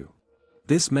rescue.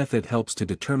 This method helps to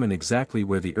determine exactly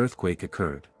where the earthquake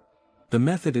occurred. The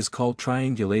method is called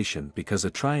triangulation because a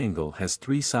triangle has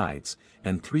 3 sides,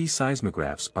 and 3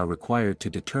 seismographs are required to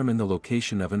determine the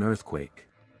location of an earthquake.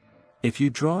 If you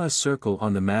draw a circle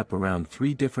on the map around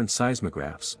 3 different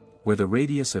seismographs, where the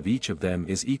radius of each of them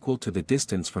is equal to the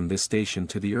distance from this station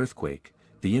to the earthquake,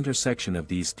 the intersection of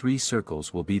these 3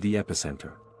 circles will be the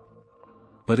epicenter.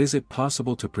 But is it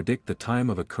possible to predict the time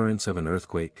of occurrence of an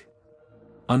earthquake?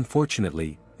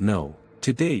 Unfortunately, no.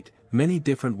 To date, many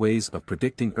different ways of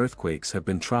predicting earthquakes have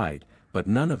been tried, but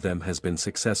none of them has been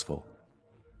successful.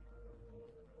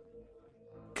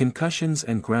 Concussions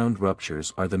and ground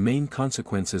ruptures are the main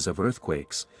consequences of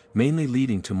earthquakes, mainly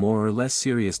leading to more or less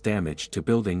serious damage to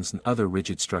buildings and other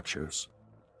rigid structures.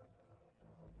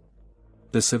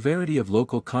 The severity of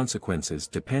local consequences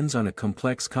depends on a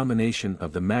complex combination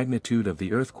of the magnitude of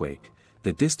the earthquake,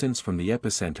 the distance from the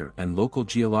epicenter and local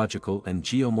geological and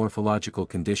geomorphological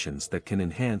conditions that can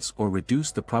enhance or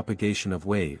reduce the propagation of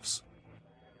waves.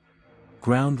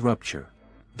 Ground rupture.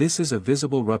 This is a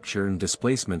visible rupture and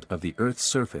displacement of the Earth's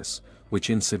surface, which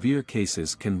in severe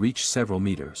cases can reach several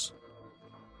meters.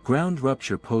 Ground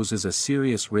rupture poses a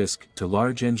serious risk to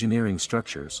large engineering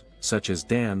structures, such as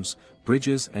dams,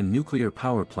 bridges and nuclear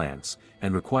power plants,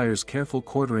 and requires careful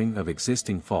quartering of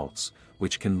existing faults,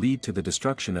 which can lead to the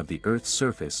destruction of the Earth's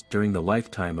surface during the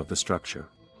lifetime of the structure.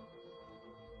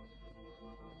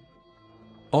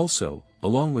 Also,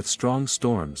 along with strong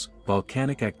storms,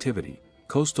 volcanic activity,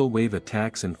 coastal wave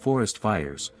attacks and forest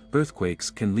fires, earthquakes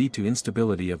can lead to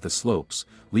instability of the slopes,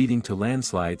 leading to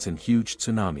landslides and huge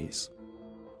tsunamis.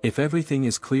 If everything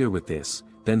is clear with this,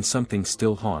 then something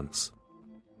still haunts.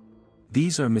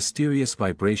 These are mysterious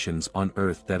vibrations on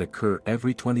Earth that occur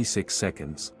every 26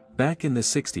 seconds. Back in the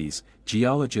 60s,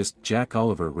 geologist Jack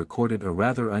Oliver recorded a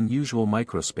rather unusual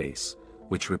microspace,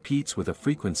 which repeats with a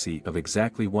frequency of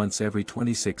exactly once every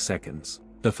 26 seconds.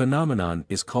 The phenomenon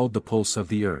is called the pulse of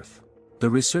the Earth. The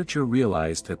researcher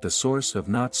realized that the source of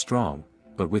not strong,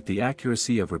 but with the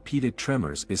accuracy of repeated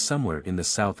tremors is somewhere in the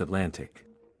South Atlantic.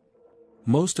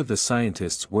 Most of the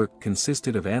scientists' work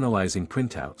consisted of analyzing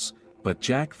printouts, but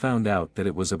Jack found out that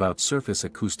it was about surface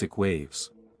acoustic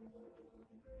waves.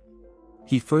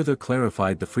 He further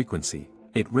clarified the frequency.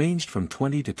 It ranged from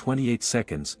 20 to 28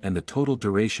 seconds and the total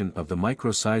duration of the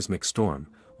microseismic storm,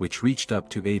 which reached up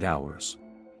to 8 hours.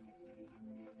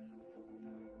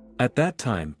 At that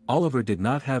time, Oliver did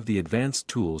not have the advanced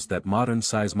tools that modern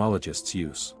seismologists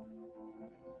use.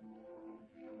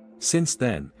 Since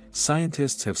then,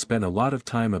 scientists have spent a lot of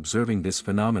time observing this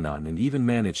phenomenon and even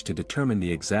managed to determine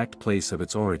the exact place of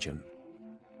its origin.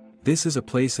 This is a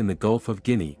place in the Gulf of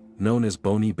Guinea, known as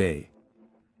Bonny Bay.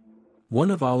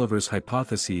 One of Oliver's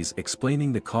hypotheses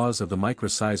explaining the cause of the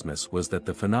microseismus was that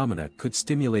the phenomena could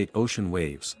stimulate ocean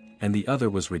waves, and the other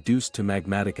was reduced to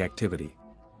magmatic activity.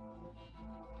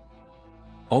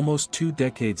 Almost 2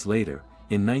 decades later,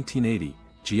 in 1980,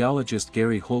 geologist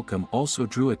Gary Holcomb also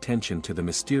drew attention to the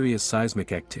mysterious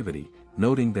seismic activity,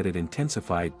 noting that it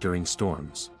intensified during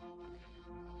storms.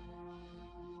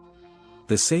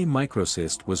 The same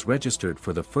microcyst was registered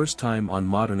for the first time on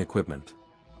modern equipment.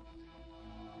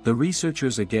 The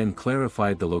researchers again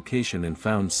clarified the location and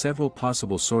found several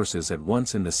possible sources at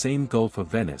once in the same Gulf of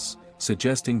Venice,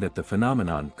 suggesting that the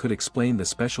phenomenon could explain the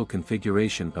special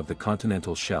configuration of the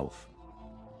continental shelf.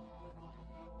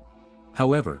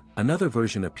 However, another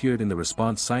version appeared in the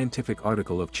response scientific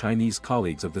article of Chinese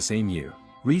colleagues of the same year.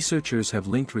 Researchers have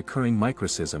linked recurring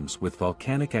microseisms with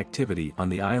volcanic activity on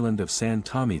the island of San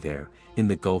Tomé there, in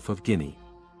the Gulf of Guinea.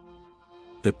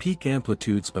 The peak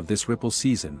amplitudes of this ripple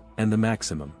season, and the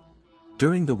maximum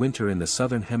during the winter in the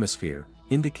southern hemisphere,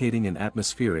 indicating an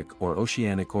atmospheric or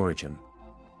oceanic origin.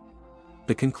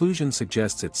 The conclusion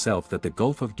suggests itself that the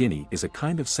Gulf of Guinea is a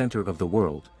kind of center of the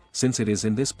world, since it is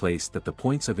in this place that the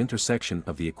points of intersection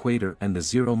of the equator and the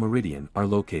zero meridian are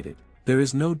located. There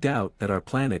is no doubt that our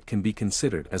planet can be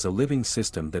considered as a living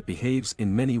system that behaves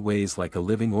in many ways like a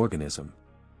living organism.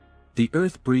 The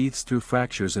Earth breathes through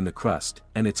fractures in the crust,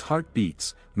 and its heart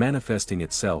beats, manifesting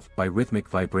itself by rhythmic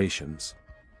vibrations.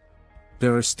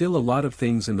 There are still a lot of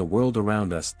things in the world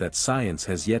around us that science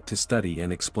has yet to study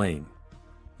and explain.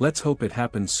 Let's hope it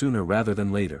happens sooner rather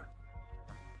than later.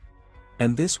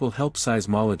 And this will help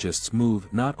seismologists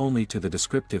move not only to the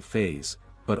descriptive phase,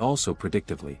 but also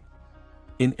predictively.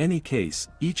 In any case,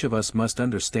 each of us must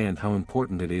understand how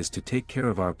important it is to take care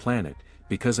of our planet,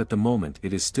 because at the moment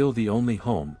it is still the only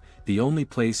home, the only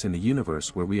place in the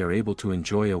universe where we are able to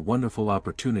enjoy a wonderful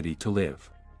opportunity to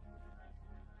live.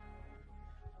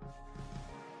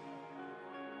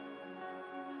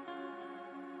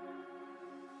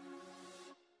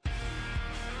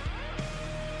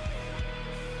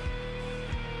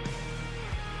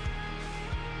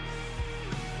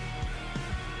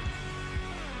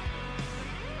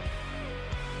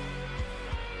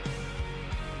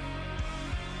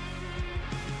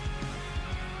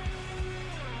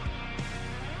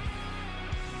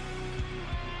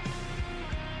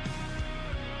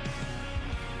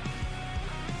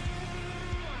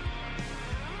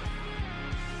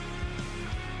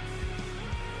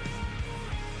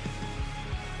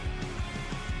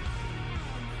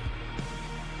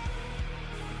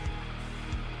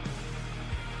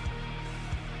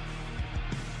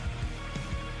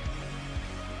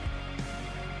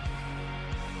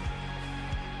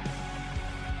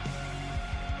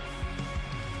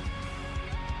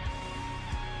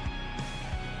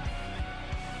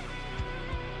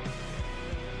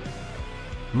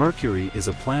 Mercury is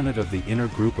a planet of the inner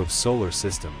group of solar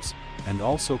systems, and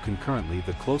also concurrently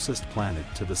the closest planet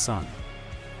to the Sun.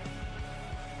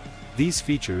 These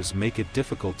features make it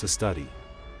difficult to study.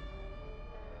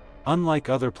 Unlike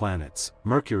other planets,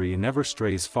 Mercury never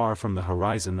strays far from the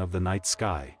horizon of the night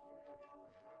sky.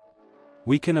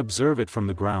 We can observe it from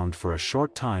the ground for a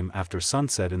short time after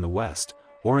sunset in the west,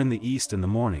 or in the east in the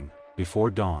morning,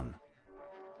 before dawn.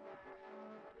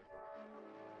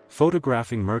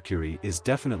 Photographing Mercury is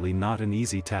definitely not an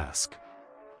easy task.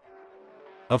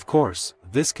 Of course,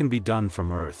 this can be done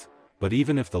from Earth, but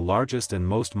even if the largest and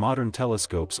most modern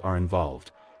telescopes are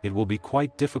involved, it will be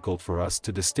quite difficult for us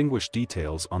to distinguish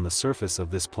details on the surface of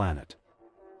this planet.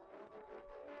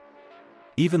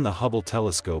 Even the Hubble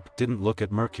telescope didn't look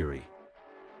at Mercury.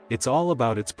 It's all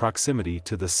about its proximity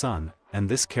to the Sun, and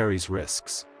this carries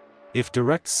risks. If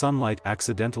direct sunlight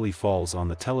accidentally falls on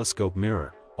the telescope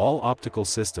mirror, all optical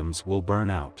systems will burn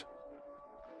out.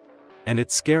 And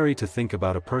it's scary to think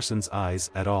about a person's eyes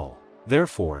at all.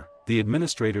 Therefore, the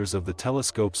administrators of the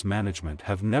telescope's management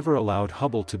have never allowed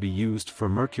Hubble to be used for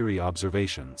Mercury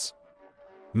observations.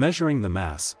 Measuring the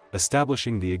mass,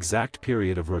 establishing the exact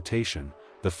period of rotation,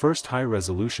 the first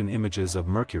high-resolution images of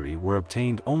Mercury were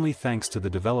obtained only thanks to the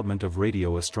development of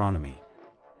radio astronomy.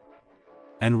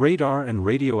 And radar and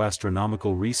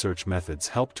radioastronomical research methods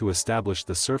help to establish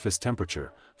the surface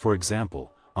temperature. For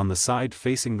example, on the side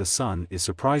facing the Sun is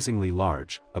surprisingly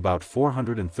large, about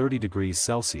 430 degrees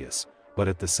Celsius, but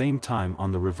at the same time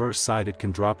on the reverse side it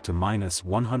can drop to minus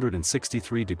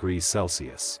 163 degrees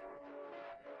Celsius.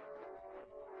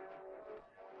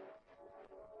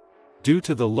 Due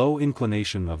to the low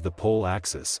inclination of the pole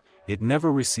axis, it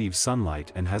never receives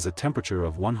sunlight and has a temperature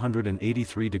of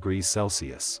 183 degrees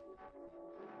Celsius.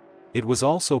 It was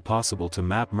also possible to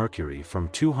map Mercury from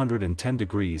 210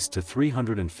 degrees to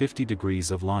 350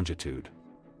 degrees of longitude.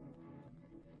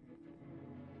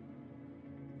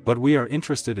 But we are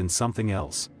interested in something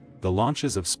else. The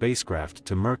launches of spacecraft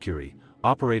to Mercury,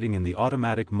 operating in the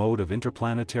automatic mode of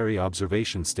interplanetary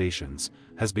observation stations,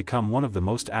 has become one of the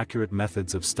most accurate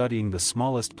methods of studying the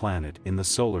smallest planet in the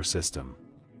solar system.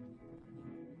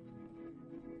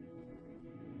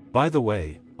 By the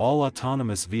way, all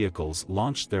autonomous vehicles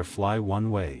launched there fly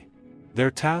one way. Their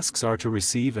tasks are to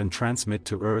receive and transmit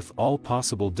to Earth all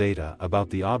possible data about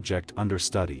the object under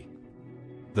study.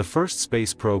 The first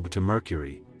space probe to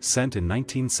Mercury, sent in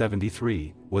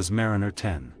 1973, was Mariner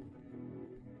 10.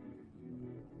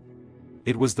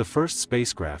 It was the first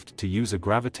spacecraft to use a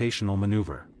gravitational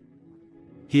maneuver.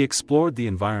 He explored the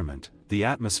environment, the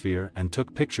atmosphere and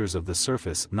took pictures of the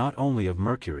surface not only of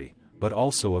Mercury, but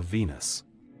also of Venus.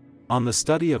 On the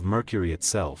study of Mercury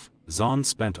itself, Zond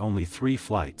spent only 3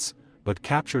 flights, but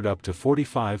captured up to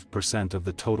 45% of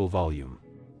the total volume.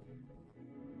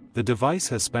 The device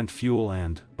has spent fuel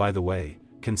and, by the way,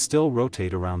 can still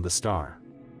rotate around the star.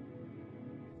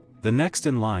 The next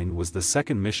in line was the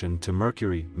second mission to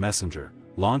Mercury, Messenger,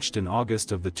 launched in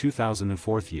August of the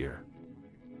 2004 year.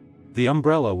 The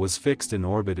umbrella was fixed in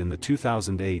orbit in the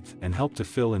 2008 and helped to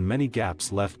fill in many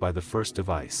gaps left by the first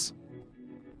device.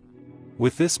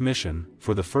 With this mission,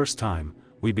 for the first time,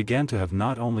 we began to have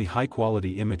not only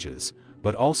high-quality images,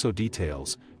 but also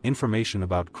details, information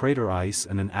about crater ice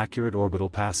and an accurate orbital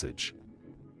passage.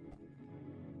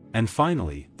 And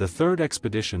finally, the third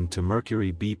expedition to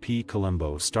Mercury BP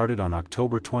Colombo started on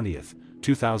October 20,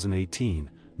 2018,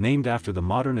 named after the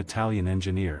modern Italian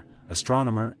engineer,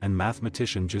 astronomer and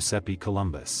mathematician Giuseppe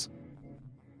Columbus.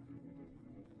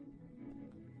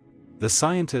 The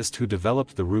scientist who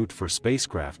developed the route for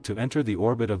spacecraft to enter the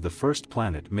orbit of the first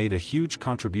planet made a huge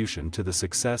contribution to the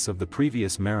success of the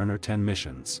previous Mariner 10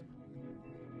 missions.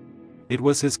 It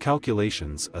was his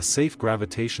calculations, a safe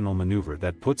gravitational maneuver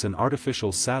that puts an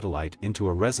artificial satellite into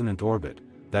a resonant orbit,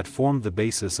 that formed the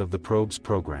basis of the probe's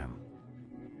program.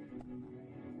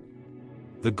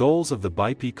 The goals of the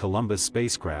BP Columbus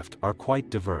spacecraft are quite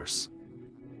diverse.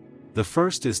 The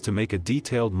first is to make a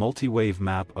detailed multi-wave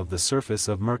map of the surface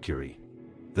of Mercury.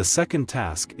 The second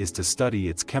task is to study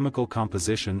its chemical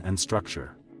composition and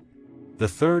structure. The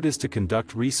third is to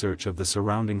conduct research of the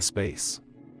surrounding space.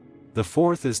 The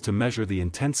fourth is to measure the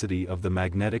intensity of the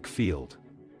magnetic field.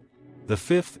 The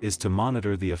fifth is to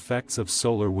monitor the effects of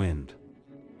solar wind.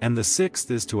 And the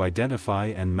sixth is to identify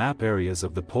and map areas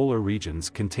of the polar regions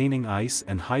containing ice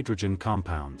and hydrogen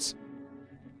compounds.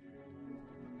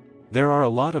 There are a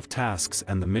lot of tasks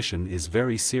and the mission is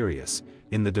very serious,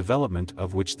 in the development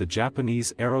of which the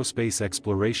Japanese Aerospace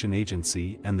Exploration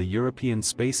Agency and the European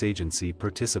Space Agency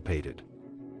participated.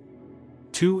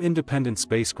 2 independent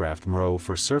spacecraft MRO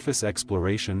for surface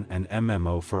exploration and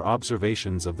MMO for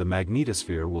observations of the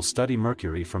magnetosphere will study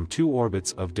Mercury from 2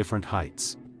 orbits of different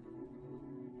heights.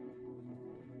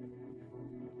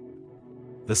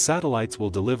 The satellites will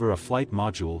deliver a flight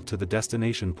module to the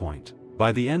destination point.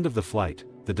 By the end of the flight,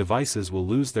 the devices will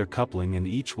lose their coupling and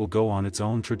each will go on its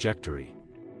own trajectory.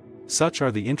 Such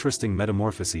are the interesting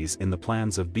metamorphoses in the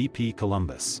plans of BP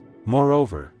Columbus.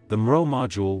 Moreover, the MRO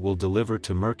module will deliver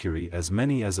to Mercury as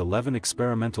many as 11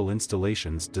 experimental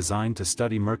installations designed to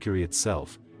study Mercury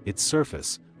itself, its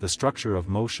surface, the structure of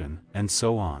motion, and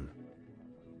so on.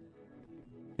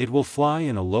 It will fly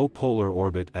in a low polar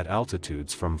orbit at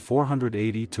altitudes from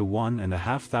 480 to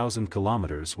 1,500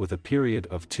 kilometers with a period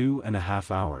of 2.5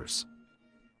 hours.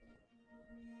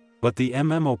 But the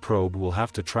MMO probe will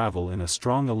have to travel in a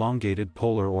strong elongated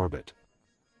polar orbit.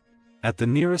 At the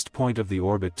nearest point of the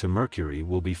orbit to Mercury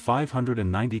will be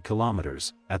 590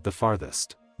 kilometers, at the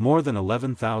farthest, more than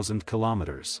 11,000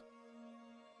 kilometers.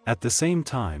 At the same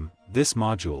time, this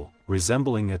module,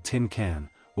 resembling a tin can,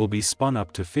 will be spun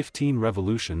up to 15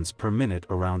 revolutions per minute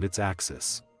around its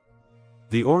axis.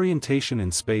 The orientation in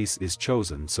space is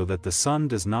chosen so that the sun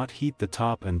does not heat the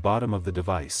top and bottom of the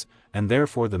device, and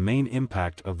therefore the main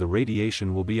impact of the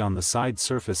radiation will be on the side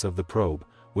surface of the probe,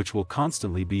 which will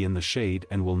constantly be in the shade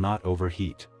and will not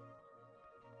overheat.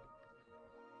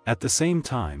 At the same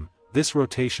time, this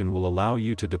rotation will allow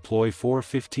you to deploy 4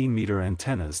 15-meter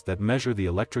antennas that measure the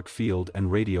electric field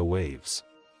and radio waves.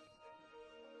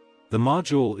 The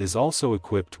module is also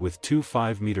equipped with 2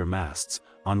 5-meter masts,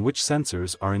 on which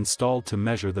sensors are installed to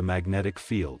measure the magnetic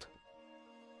field.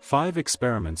 5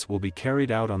 experiments will be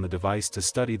carried out on the device to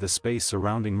study the space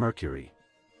surrounding Mercury.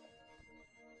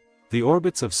 The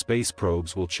orbits of space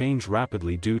probes will change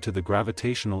rapidly due to the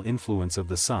gravitational influence of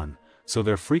the Sun, so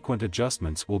their frequent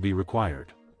adjustments will be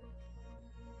required.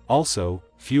 Also,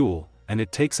 fuel, and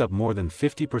it takes up more than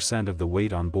 50% of the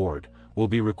weight on board, will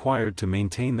be required to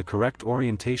maintain the correct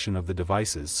orientation of the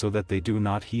devices so that they do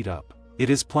not heat up. It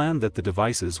is planned that the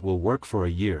devices will work for a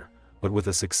year, but with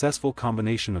a successful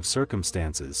combination of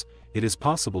circumstances, it is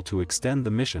possible to extend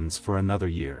the missions for another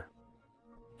year.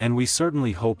 And we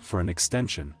certainly hope for an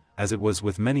extension, as it was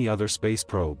with many other space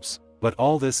probes. But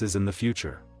all this is in the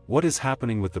future. What is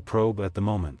happening with the probe at the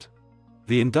moment?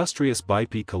 The industrious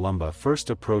BP Columba first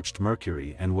approached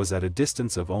Mercury and was at a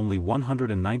distance of only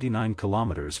 199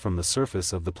 kilometers from the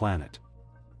surface of the planet.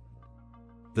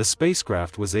 The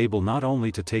spacecraft was able not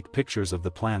only to take pictures of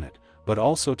the planet, but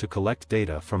also to collect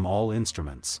data from all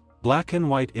instruments. Black and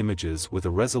white images with a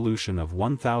resolution of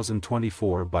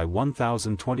 1024 by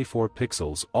 1024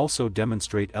 pixels also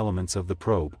demonstrate elements of the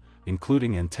probe,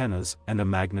 including antennas and a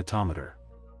magnetometer.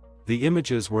 The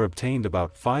images were obtained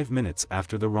about 5 minutes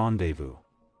after the rendezvous.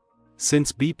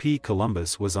 Since BP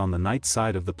Columbus was on the night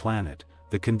side of the planet,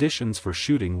 the conditions for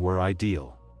shooting were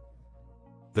ideal.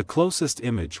 The closest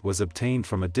image was obtained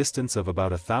from a distance of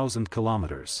about 1,000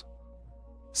 kilometers.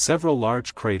 Several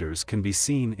large craters can be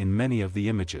seen in many of the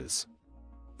images.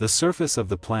 The surface of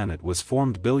the planet was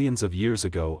formed billions of years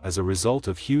ago as a result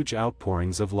of huge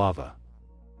outpourings of lava.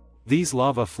 These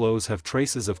lava flows have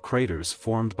traces of craters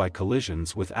formed by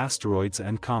collisions with asteroids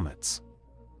and comets.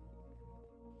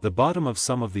 The bottom of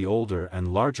some of the older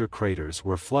and larger craters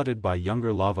were flooded by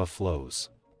younger lava flows.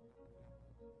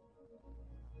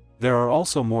 There are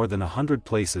also more than 100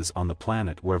 places on the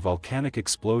planet where volcanic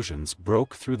explosions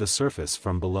broke through the surface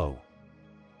from below.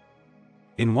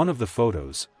 In one of the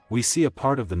photos, we see a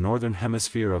part of the northern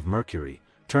hemisphere of Mercury,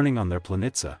 turning on their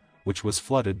planetza, which was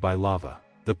flooded by lava.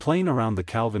 The plain around the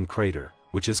Calvin crater,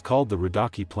 which is called the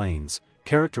Rudocki Plains,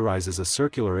 characterizes a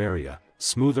circular area,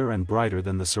 smoother and brighter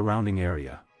than the surrounding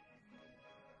area.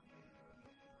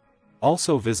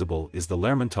 Also visible is the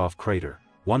Lermontov crater,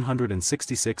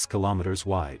 166 kilometers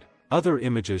wide. Other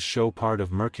images show part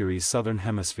of Mercury's southern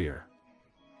hemisphere.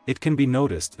 It can be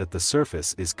noticed that the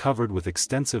surface is covered with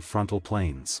extensive frontal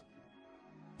plains.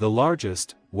 The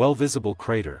largest, well-visible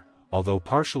crater, although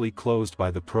partially closed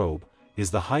by the probe,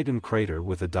 is the Haydn crater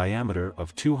with a diameter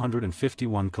of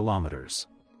 251 kilometers.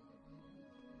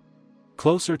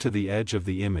 Closer to the edge of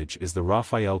the image is the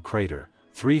Raphael crater,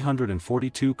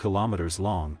 342 kilometers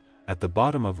long, at the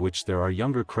bottom of which there are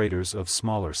younger craters of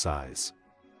smaller size.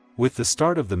 With the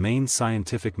start of the main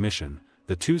scientific mission,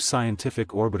 the two scientific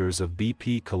orbiters of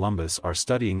BP Columbus are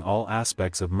studying all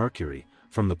aspects of Mercury,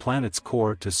 from the planet's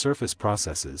core to surface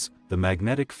processes, the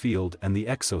magnetic field and the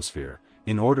exosphere,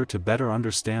 in order to better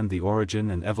understand the origin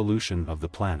and evolution of the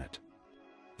planet.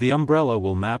 The umbrella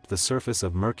will map the surface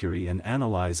of Mercury and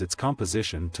analyze its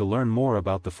composition to learn more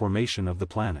about the formation of the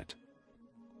planet.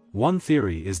 One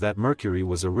theory is that Mercury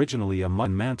was originally a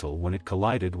mud mantle when it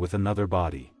collided with another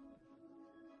body.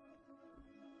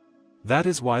 That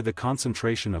is why the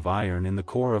concentration of iron in the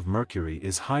core of Mercury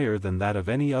is higher than that of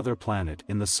any other planet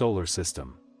in the solar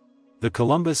system. The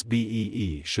Columbus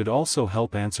BEE should also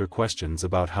help answer questions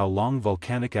about how long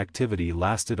volcanic activity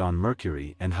lasted on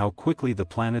Mercury and how quickly the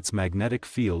planet's magnetic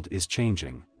field is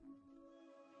changing.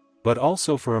 But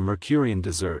also for a Mercurian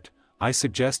dessert, I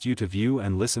suggest you to view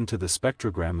and listen to the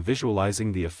spectrogram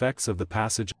visualizing the effects of the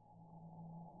passage.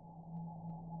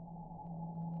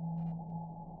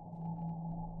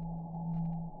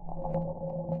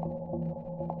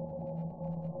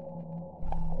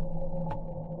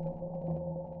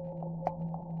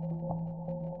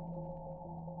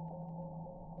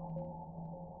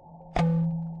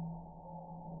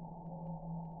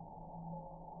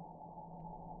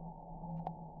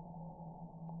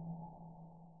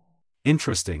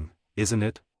 Interesting, isn't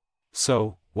it?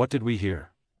 So, what did we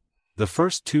hear? The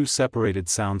first two separated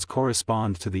sounds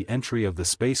correspond to the entry of the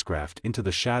spacecraft into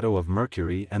the shadow of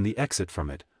Mercury and the exit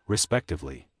from it,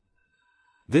 respectively.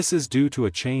 This is due to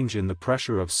a change in the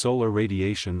pressure of solar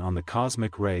radiation on the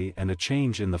cosmic ray and a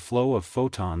change in the flow of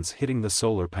photons hitting the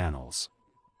solar panels.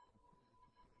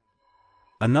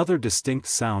 Another distinct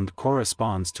sound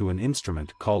corresponds to an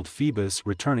instrument called Phoebus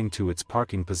returning to its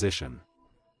parking position.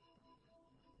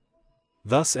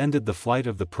 Thus ended the flight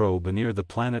of the probe near the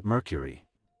planet Mercury.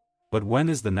 But when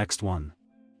is the next one?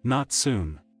 Not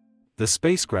soon. The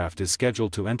spacecraft is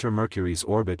scheduled to enter Mercury's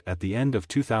orbit at the end of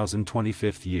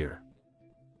 2025 year.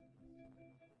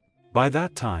 By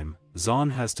that time,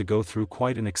 Zahn has to go through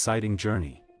quite an exciting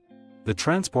journey. The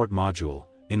transport module,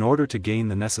 in order to gain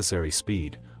the necessary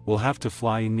speed, will have to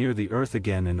fly near the Earth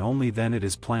again, and only then it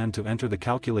is planned to enter the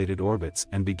calculated orbits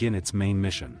and begin its main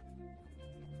mission.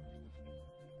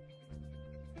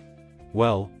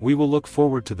 Well, we will look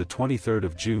forward to the 23rd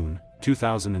of June,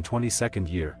 2022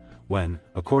 year, when,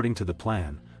 according to the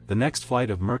plan, the next flight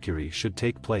of Mercury should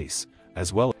take place,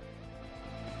 as well.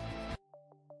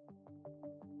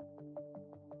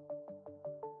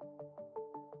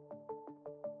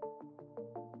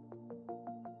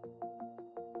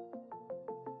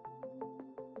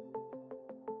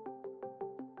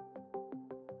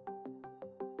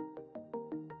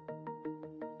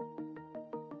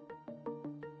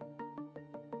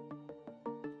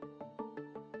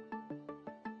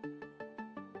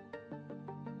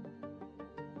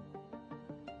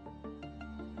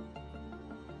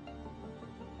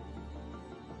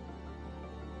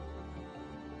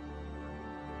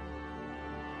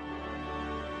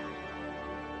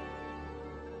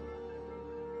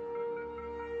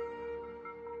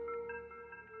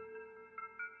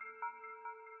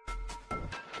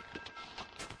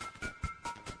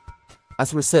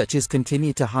 As researchers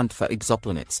continue to hunt for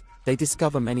exoplanets, they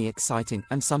discover many exciting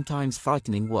and sometimes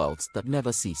frightening worlds that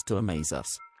never cease to amaze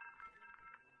us.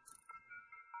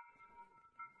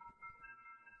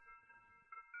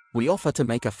 We offer to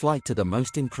make a flight to the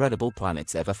most incredible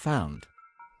planets ever found.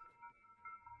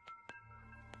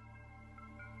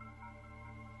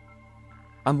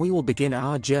 And we will begin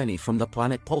our journey from the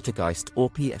planet Poltergeist or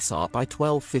PSR by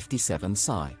 1257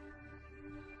 Psi.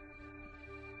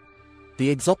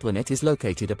 The exoplanet is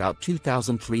located about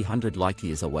 2,300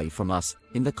 light-years away from us,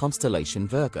 in the constellation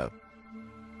Virgo.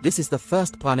 This is the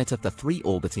first planet of the 3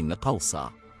 orbiting the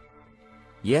pulsar.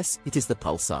 Yes, it is the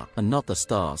pulsar and not the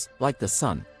stars, like the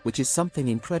Sun, which is something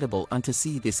incredible, and to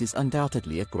see this is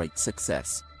undoubtedly a great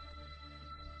success.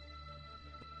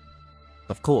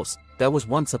 Of course, there was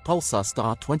once a pulsar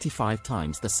star 25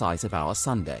 times the size of our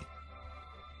Sunday.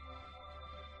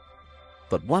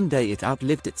 But one day it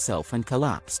outlived itself and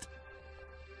collapsed.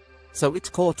 So its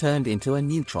core turned into a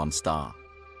neutron star.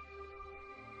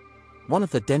 One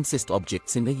of the densest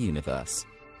objects in the universe.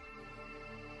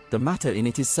 The matter in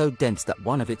it is so dense that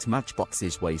one of its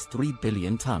matchboxes weighs 3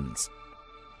 billion tons.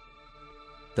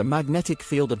 The magnetic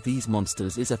field of these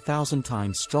monsters is 1,000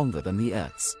 times stronger than the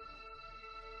Earth's.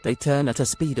 They turn at a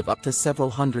speed of up to several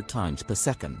hundred times per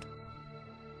second.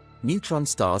 Neutron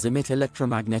stars emit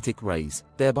electromagnetic rays,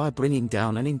 thereby bringing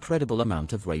down an incredible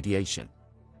amount of radiation.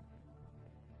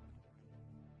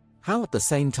 How at the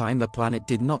same time the planet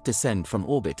did not descend from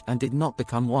orbit and did not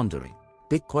become wandering?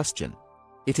 Big question.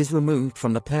 It is removed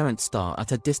from the parent star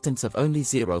at a distance of only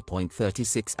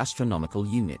 0.36 astronomical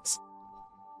units.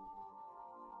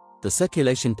 The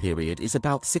circulation period is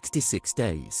about 66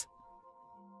 days.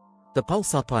 The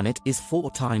pulsar planet is 4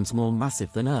 times more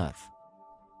massive than Earth.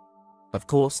 Of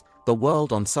course, the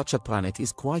world on such a planet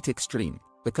is quite extreme,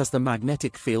 because the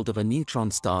magnetic field of a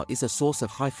neutron star is a source of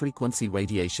high-frequency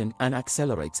radiation and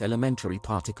accelerates elementary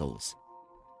particles.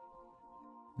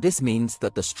 This means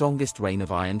that the strongest rain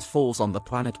of ions falls on the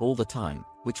planet all the time,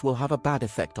 which will have a bad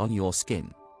effect on your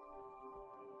skin.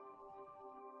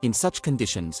 In such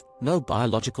conditions, no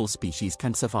biological species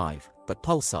can survive, but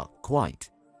pulsar, quite.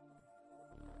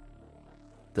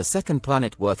 The second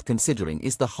planet worth considering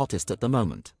is the hottest at the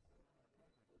moment.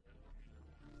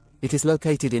 It is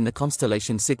located in the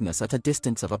constellation Cygnus at a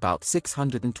distance of about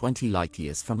 620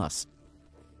 light-years from us.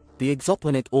 The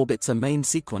exoplanet orbits a main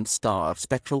sequence star of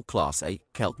spectral class A,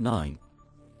 Kelt 9.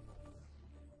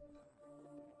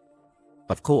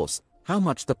 Of course, how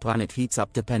much the planet heats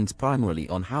up depends primarily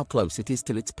on how close it is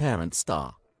to its parent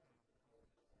star.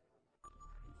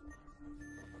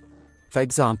 For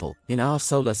example, in our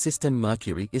solar system,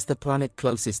 Mercury is the planet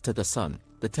closest to the Sun.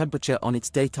 The temperature on its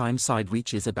daytime side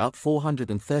reaches about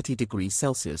 430 degrees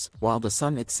Celsius, while the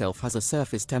Sun itself has a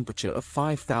surface temperature of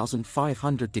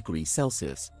 5,500 degrees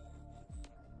Celsius.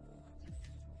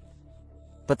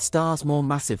 But stars more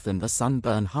massive than the Sun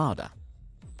burn harder.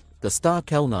 The star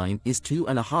Kel 9 is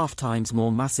 2.5 times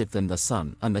more massive than the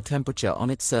Sun, and the temperature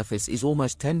on its surface is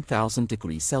almost 10,000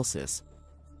 degrees Celsius.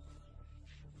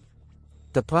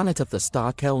 The planet of the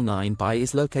star Kel 9b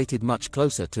is located much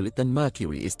closer to it than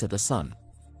Mercury is to the Sun.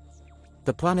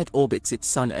 The planet orbits its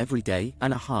Sun every day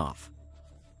and a half.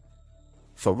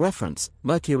 For reference,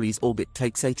 Mercury's orbit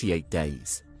takes 88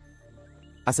 days.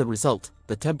 As a result,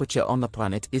 the temperature on the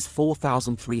planet is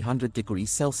 4,300 degrees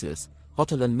Celsius,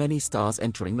 hotter than many stars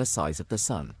entering the size of the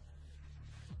Sun.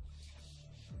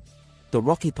 The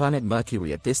rocky planet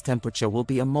Mercury at this temperature will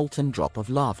be a molten drop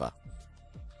of lava.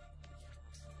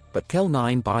 But Kel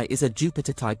 9b is a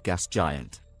Jupiter-type gas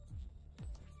giant.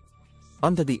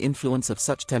 Under the influence of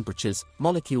such temperatures,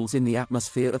 molecules in the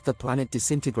atmosphere of the planet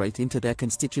disintegrate into their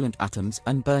constituent atoms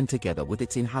and burn together with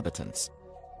its inhabitants.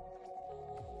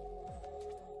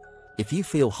 If you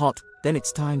feel hot, then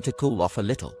it's time to cool off a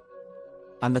little.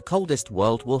 And the coldest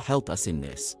world will help us in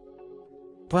this.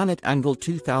 Planet Angle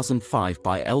 2005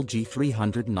 by LG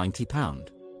 390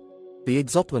 pound. The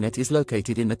exoplanet is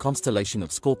located in the constellation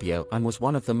of Scorpio and was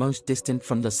one of the most distant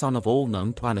from the Sun of all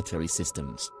known planetary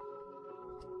systems.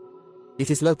 It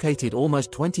is located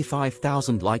almost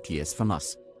 25,000 light-years from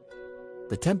us.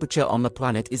 The temperature on the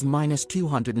planet is minus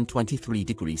 223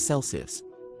 degrees Celsius.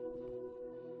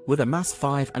 With a mass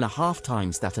 5.5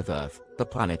 times that of Earth, the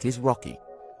planet is rocky.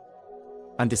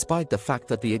 And despite the fact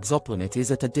that the exoplanet is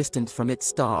at a distance from its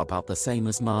star about the same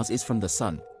as Mars is from the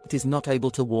Sun, it is not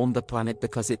able to warm the planet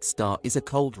because its star is a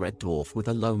cold red dwarf with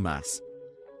a low mass.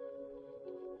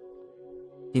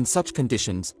 In such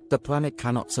conditions, the planet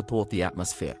cannot support the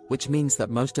atmosphere, which means that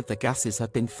most of the gases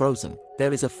have been frozen.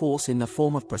 There is a force in the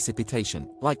form of precipitation,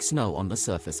 like snow on the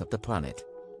surface of the planet.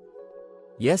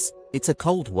 Yes, it's a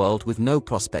cold world with no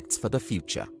prospects for the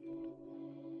future.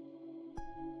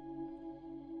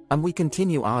 And we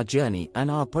continue our journey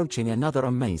and are approaching another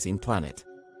amazing planet.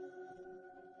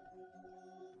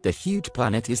 The huge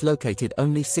planet is located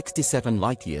only 67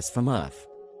 light-years from Earth.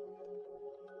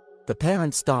 The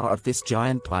parent star of this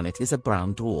giant planet is a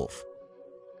brown dwarf.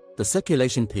 The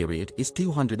circulation period is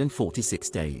 246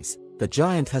 days. The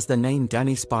giant has the name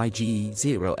Danny Spy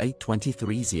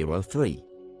GE082303.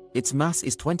 Its mass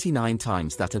is 29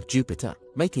 times that of Jupiter,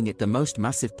 making it the most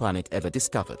massive planet ever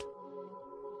discovered.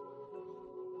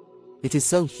 It is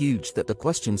so huge that the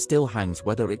question still hangs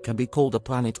whether it can be called a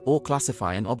planet or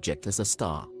classify an object as a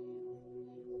star.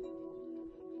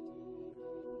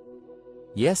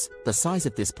 Yes, the size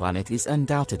of this planet is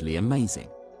undoubtedly amazing.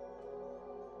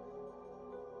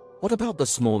 What about the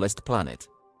smallest planet?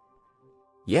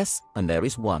 Yes, and there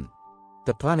is one.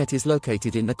 The planet is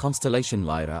located in the constellation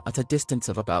Lyra at a distance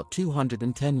of about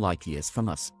 210 light-years from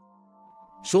us.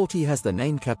 Shorty has the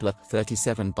name Kepler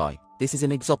 37b. This is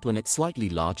an exoplanet slightly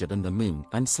larger than the Moon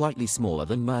and slightly smaller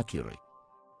than Mercury.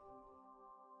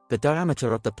 The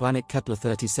diameter of the planet Kepler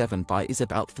 37b is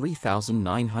about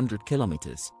 3,900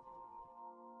 kilometers.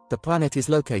 The planet is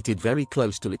located very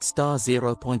close to its star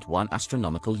 0.1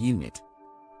 astronomical unit,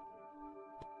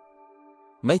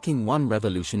 making one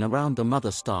revolution around the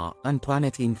mother star and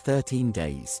planet in 13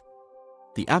 days.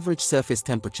 The average surface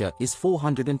temperature is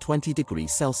 420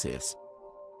 degrees Celsius.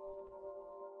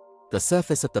 The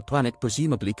surface of the planet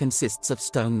presumably consists of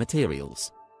stone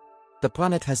materials. The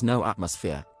planet has no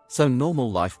atmosphere, so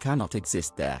normal life cannot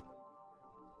exist there.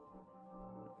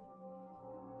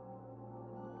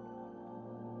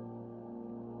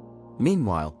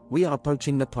 Meanwhile, we are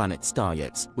approaching the planet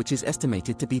Staryex, which is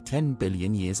estimated to be 10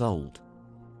 billion years old.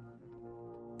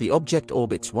 The object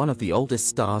orbits one of the oldest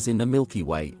stars in the Milky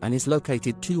Way and is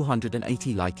located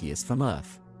 280 light-years from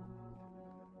Earth.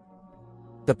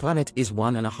 The planet is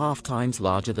 1.5 times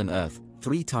larger than Earth,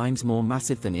 3 times more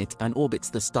massive than it, and orbits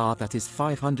the star that is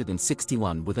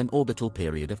 561 with an orbital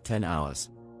period of 10 hours.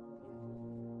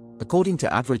 According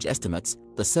to average estimates,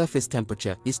 the surface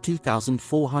temperature is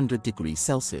 2,400 degrees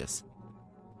Celsius.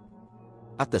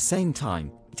 At the same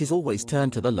time, it is always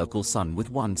turned to the local sun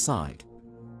with one side.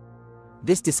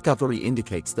 This discovery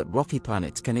indicates that rocky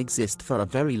planets can exist for a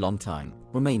very long time,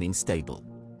 remaining stable.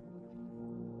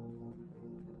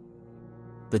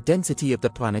 The density of the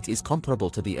planet is comparable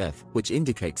to the Earth, which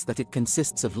indicates that it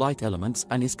consists of light elements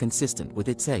and is consistent with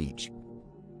its age.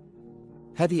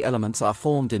 Heavy elements are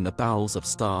formed in the bowels of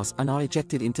stars and are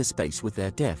ejected into space with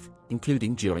their death,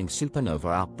 including during supernova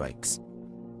outbreaks.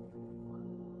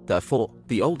 Therefore,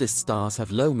 the oldest stars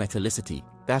have low metallicity,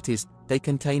 that is, they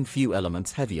contain few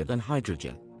elements heavier than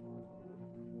hydrogen.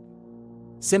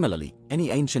 Similarly,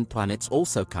 any ancient planets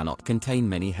also cannot contain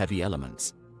many heavy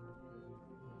elements.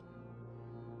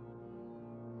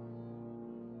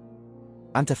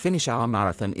 And to finish our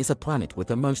marathon is a planet with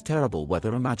the most terrible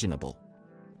weather imaginable.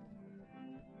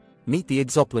 Meet the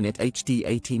exoplanet HD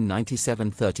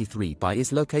 189733b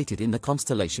is located in the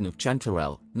constellation of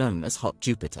Chantarelle, known as Hot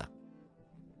Jupiter.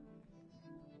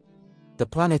 The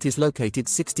planet is located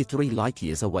 63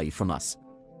 light-years away from us.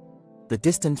 The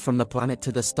distance from the planet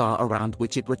to the star around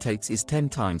which it rotates is 10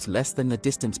 times less than the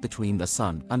distance between the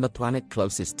Sun and the planet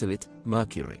closest to it,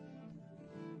 Mercury.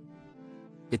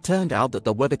 It turned out that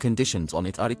the weather conditions on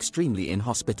it are extremely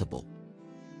inhospitable.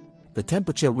 The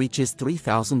temperature reaches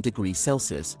 3,000 degrees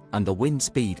Celsius, and the wind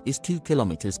speed is 2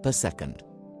 kilometers per second.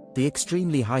 The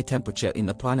extremely high temperature in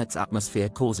the planet's atmosphere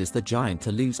causes the giant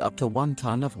to lose up to 1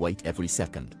 ton of weight every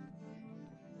second.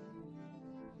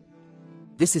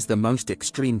 This is the most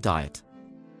extreme diet.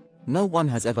 No one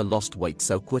has ever lost weight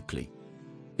so quickly.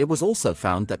 It was also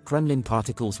found that Kremlin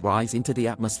particles rise into the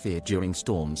atmosphere during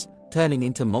storms, turning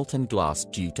into molten glass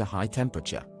due to high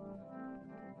temperature.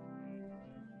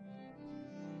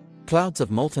 Clouds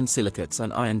of molten silicates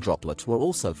and iron droplets were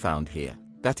also found here.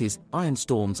 That is, iron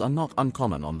storms are not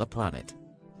uncommon on the planet.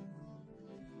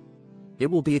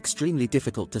 It will be extremely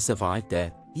difficult to survive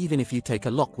there, even if you take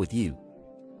a lock with you.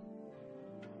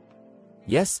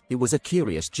 Yes, it was a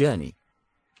curious journey.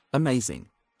 Amazing.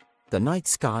 The night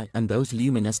sky and those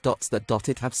luminous dots that dot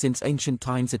it have since ancient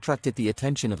times attracted the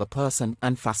attention of a person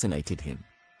and fascinated him.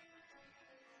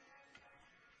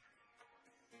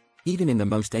 Even in the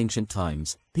most ancient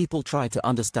times, people tried to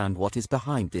understand what is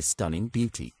behind this stunning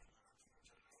beauty.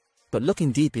 But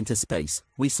looking deep into space,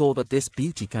 we saw that this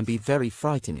beauty can be very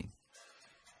frightening.